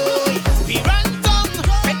 Boy, we run down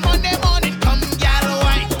when Monday morning come, gal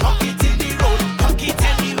wine. Cock it in the road, cock it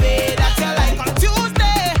anyway that you like. On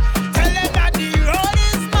Tuesday, tell them that the road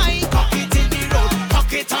is mine. Cock it in the road,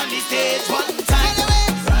 cock it on the stage one time.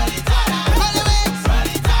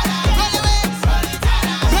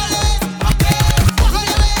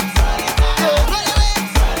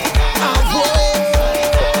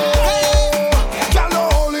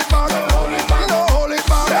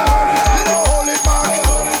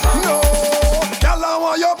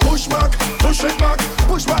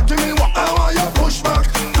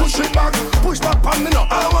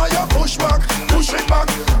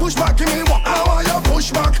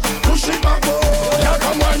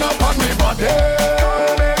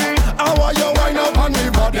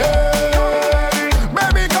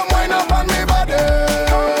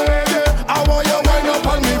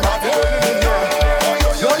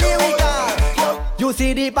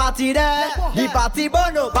 The party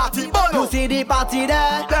bono, you see the party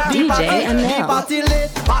there. The party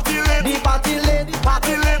lit, the party lit, the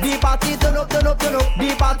party turn up,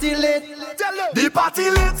 the party lit, the party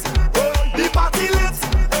lit, the party lit,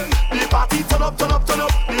 the party turn up,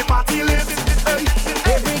 the party lit.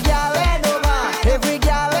 Every girl and over, every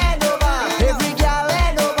girl and over, every girl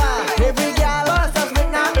and over, every girl versus me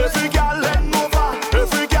now. Every girl and over,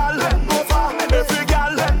 every girl and over, every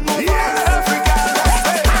girl and over. Yes, every girl.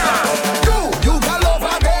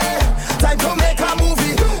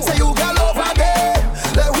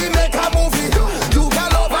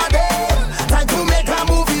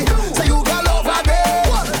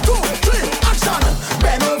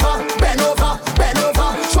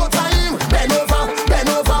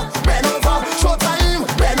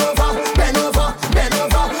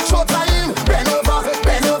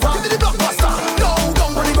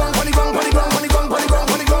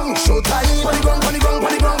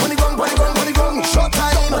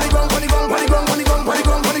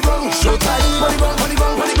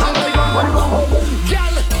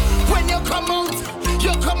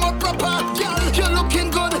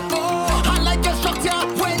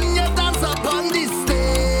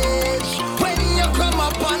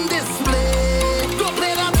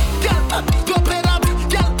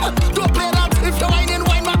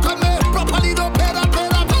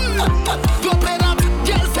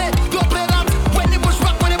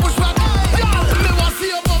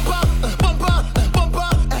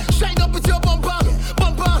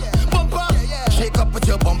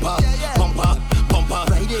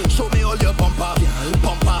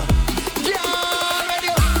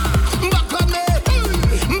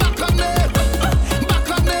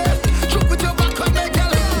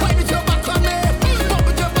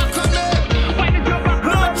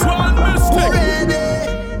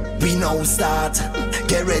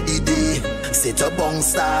 Set a bong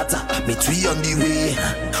start, me three on the way.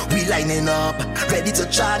 We lining up, ready to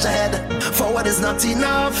charge ahead. Forward is not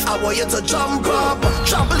enough, I want you to jump up.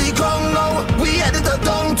 Trample the ground now, we headed to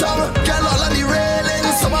downtown. Girl all on the railing,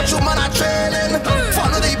 so much woman are trailing.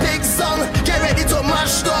 Follow the big song, get ready to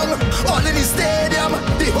mash down. All in the stadium,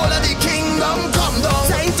 the whole of the kingdom come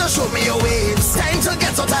down.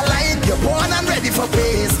 out a line. You're born and ready for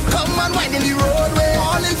pace. Come and wind in the roadway.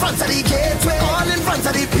 All in front of the gateway. All in front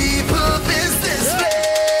of the people. Business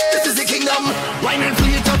place. This is the kingdom. Wine and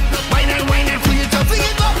free it up. Wine and free it up. Free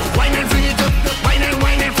it up. Wine and free it up. Wine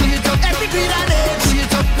and free it up. Every breed and age. Free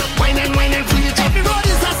it up. Wine and free it up. Every road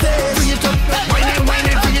is a stage. Free it up. Wine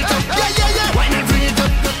and free it up. Yeah, yeah, yeah. Wine and free it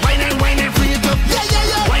up. Wine and free it up. Yeah,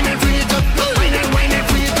 yeah, yeah. Wine and free it up. Wine and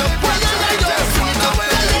free it up.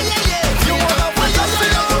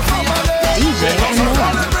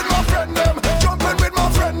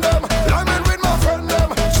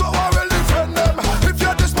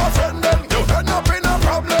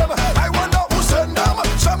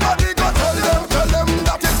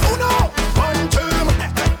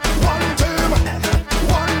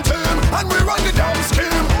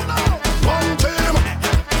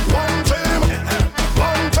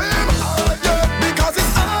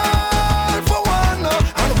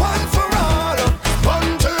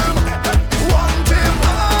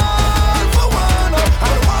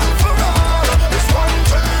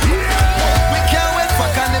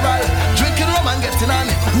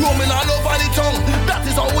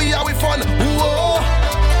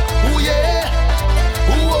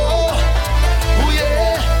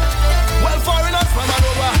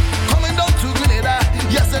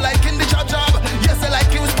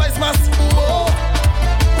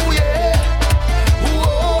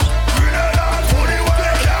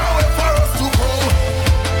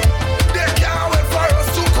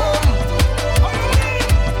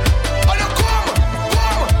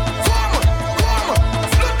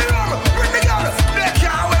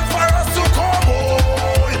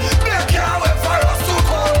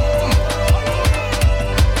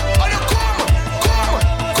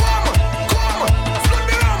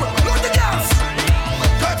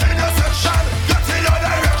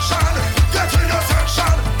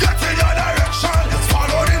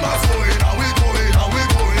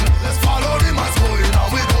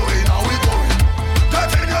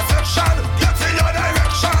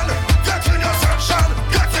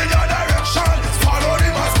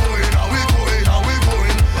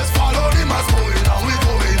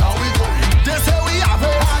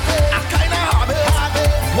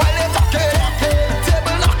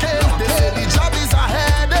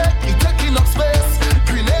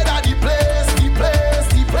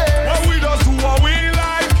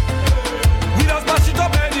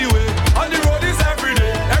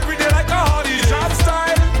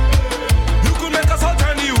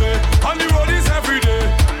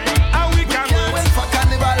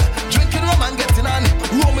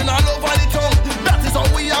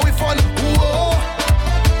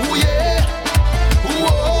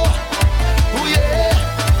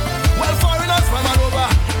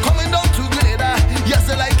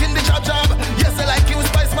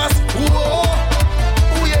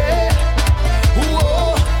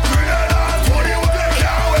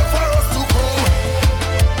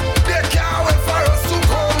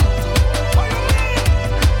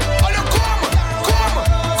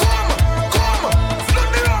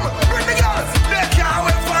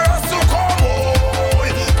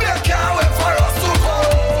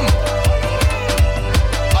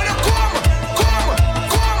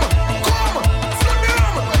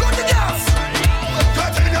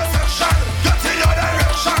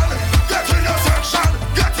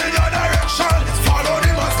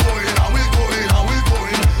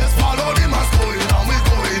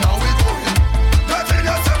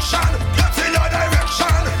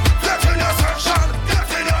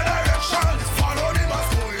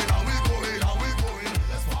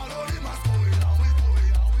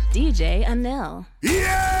 DJ Anil.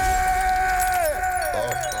 Yeah!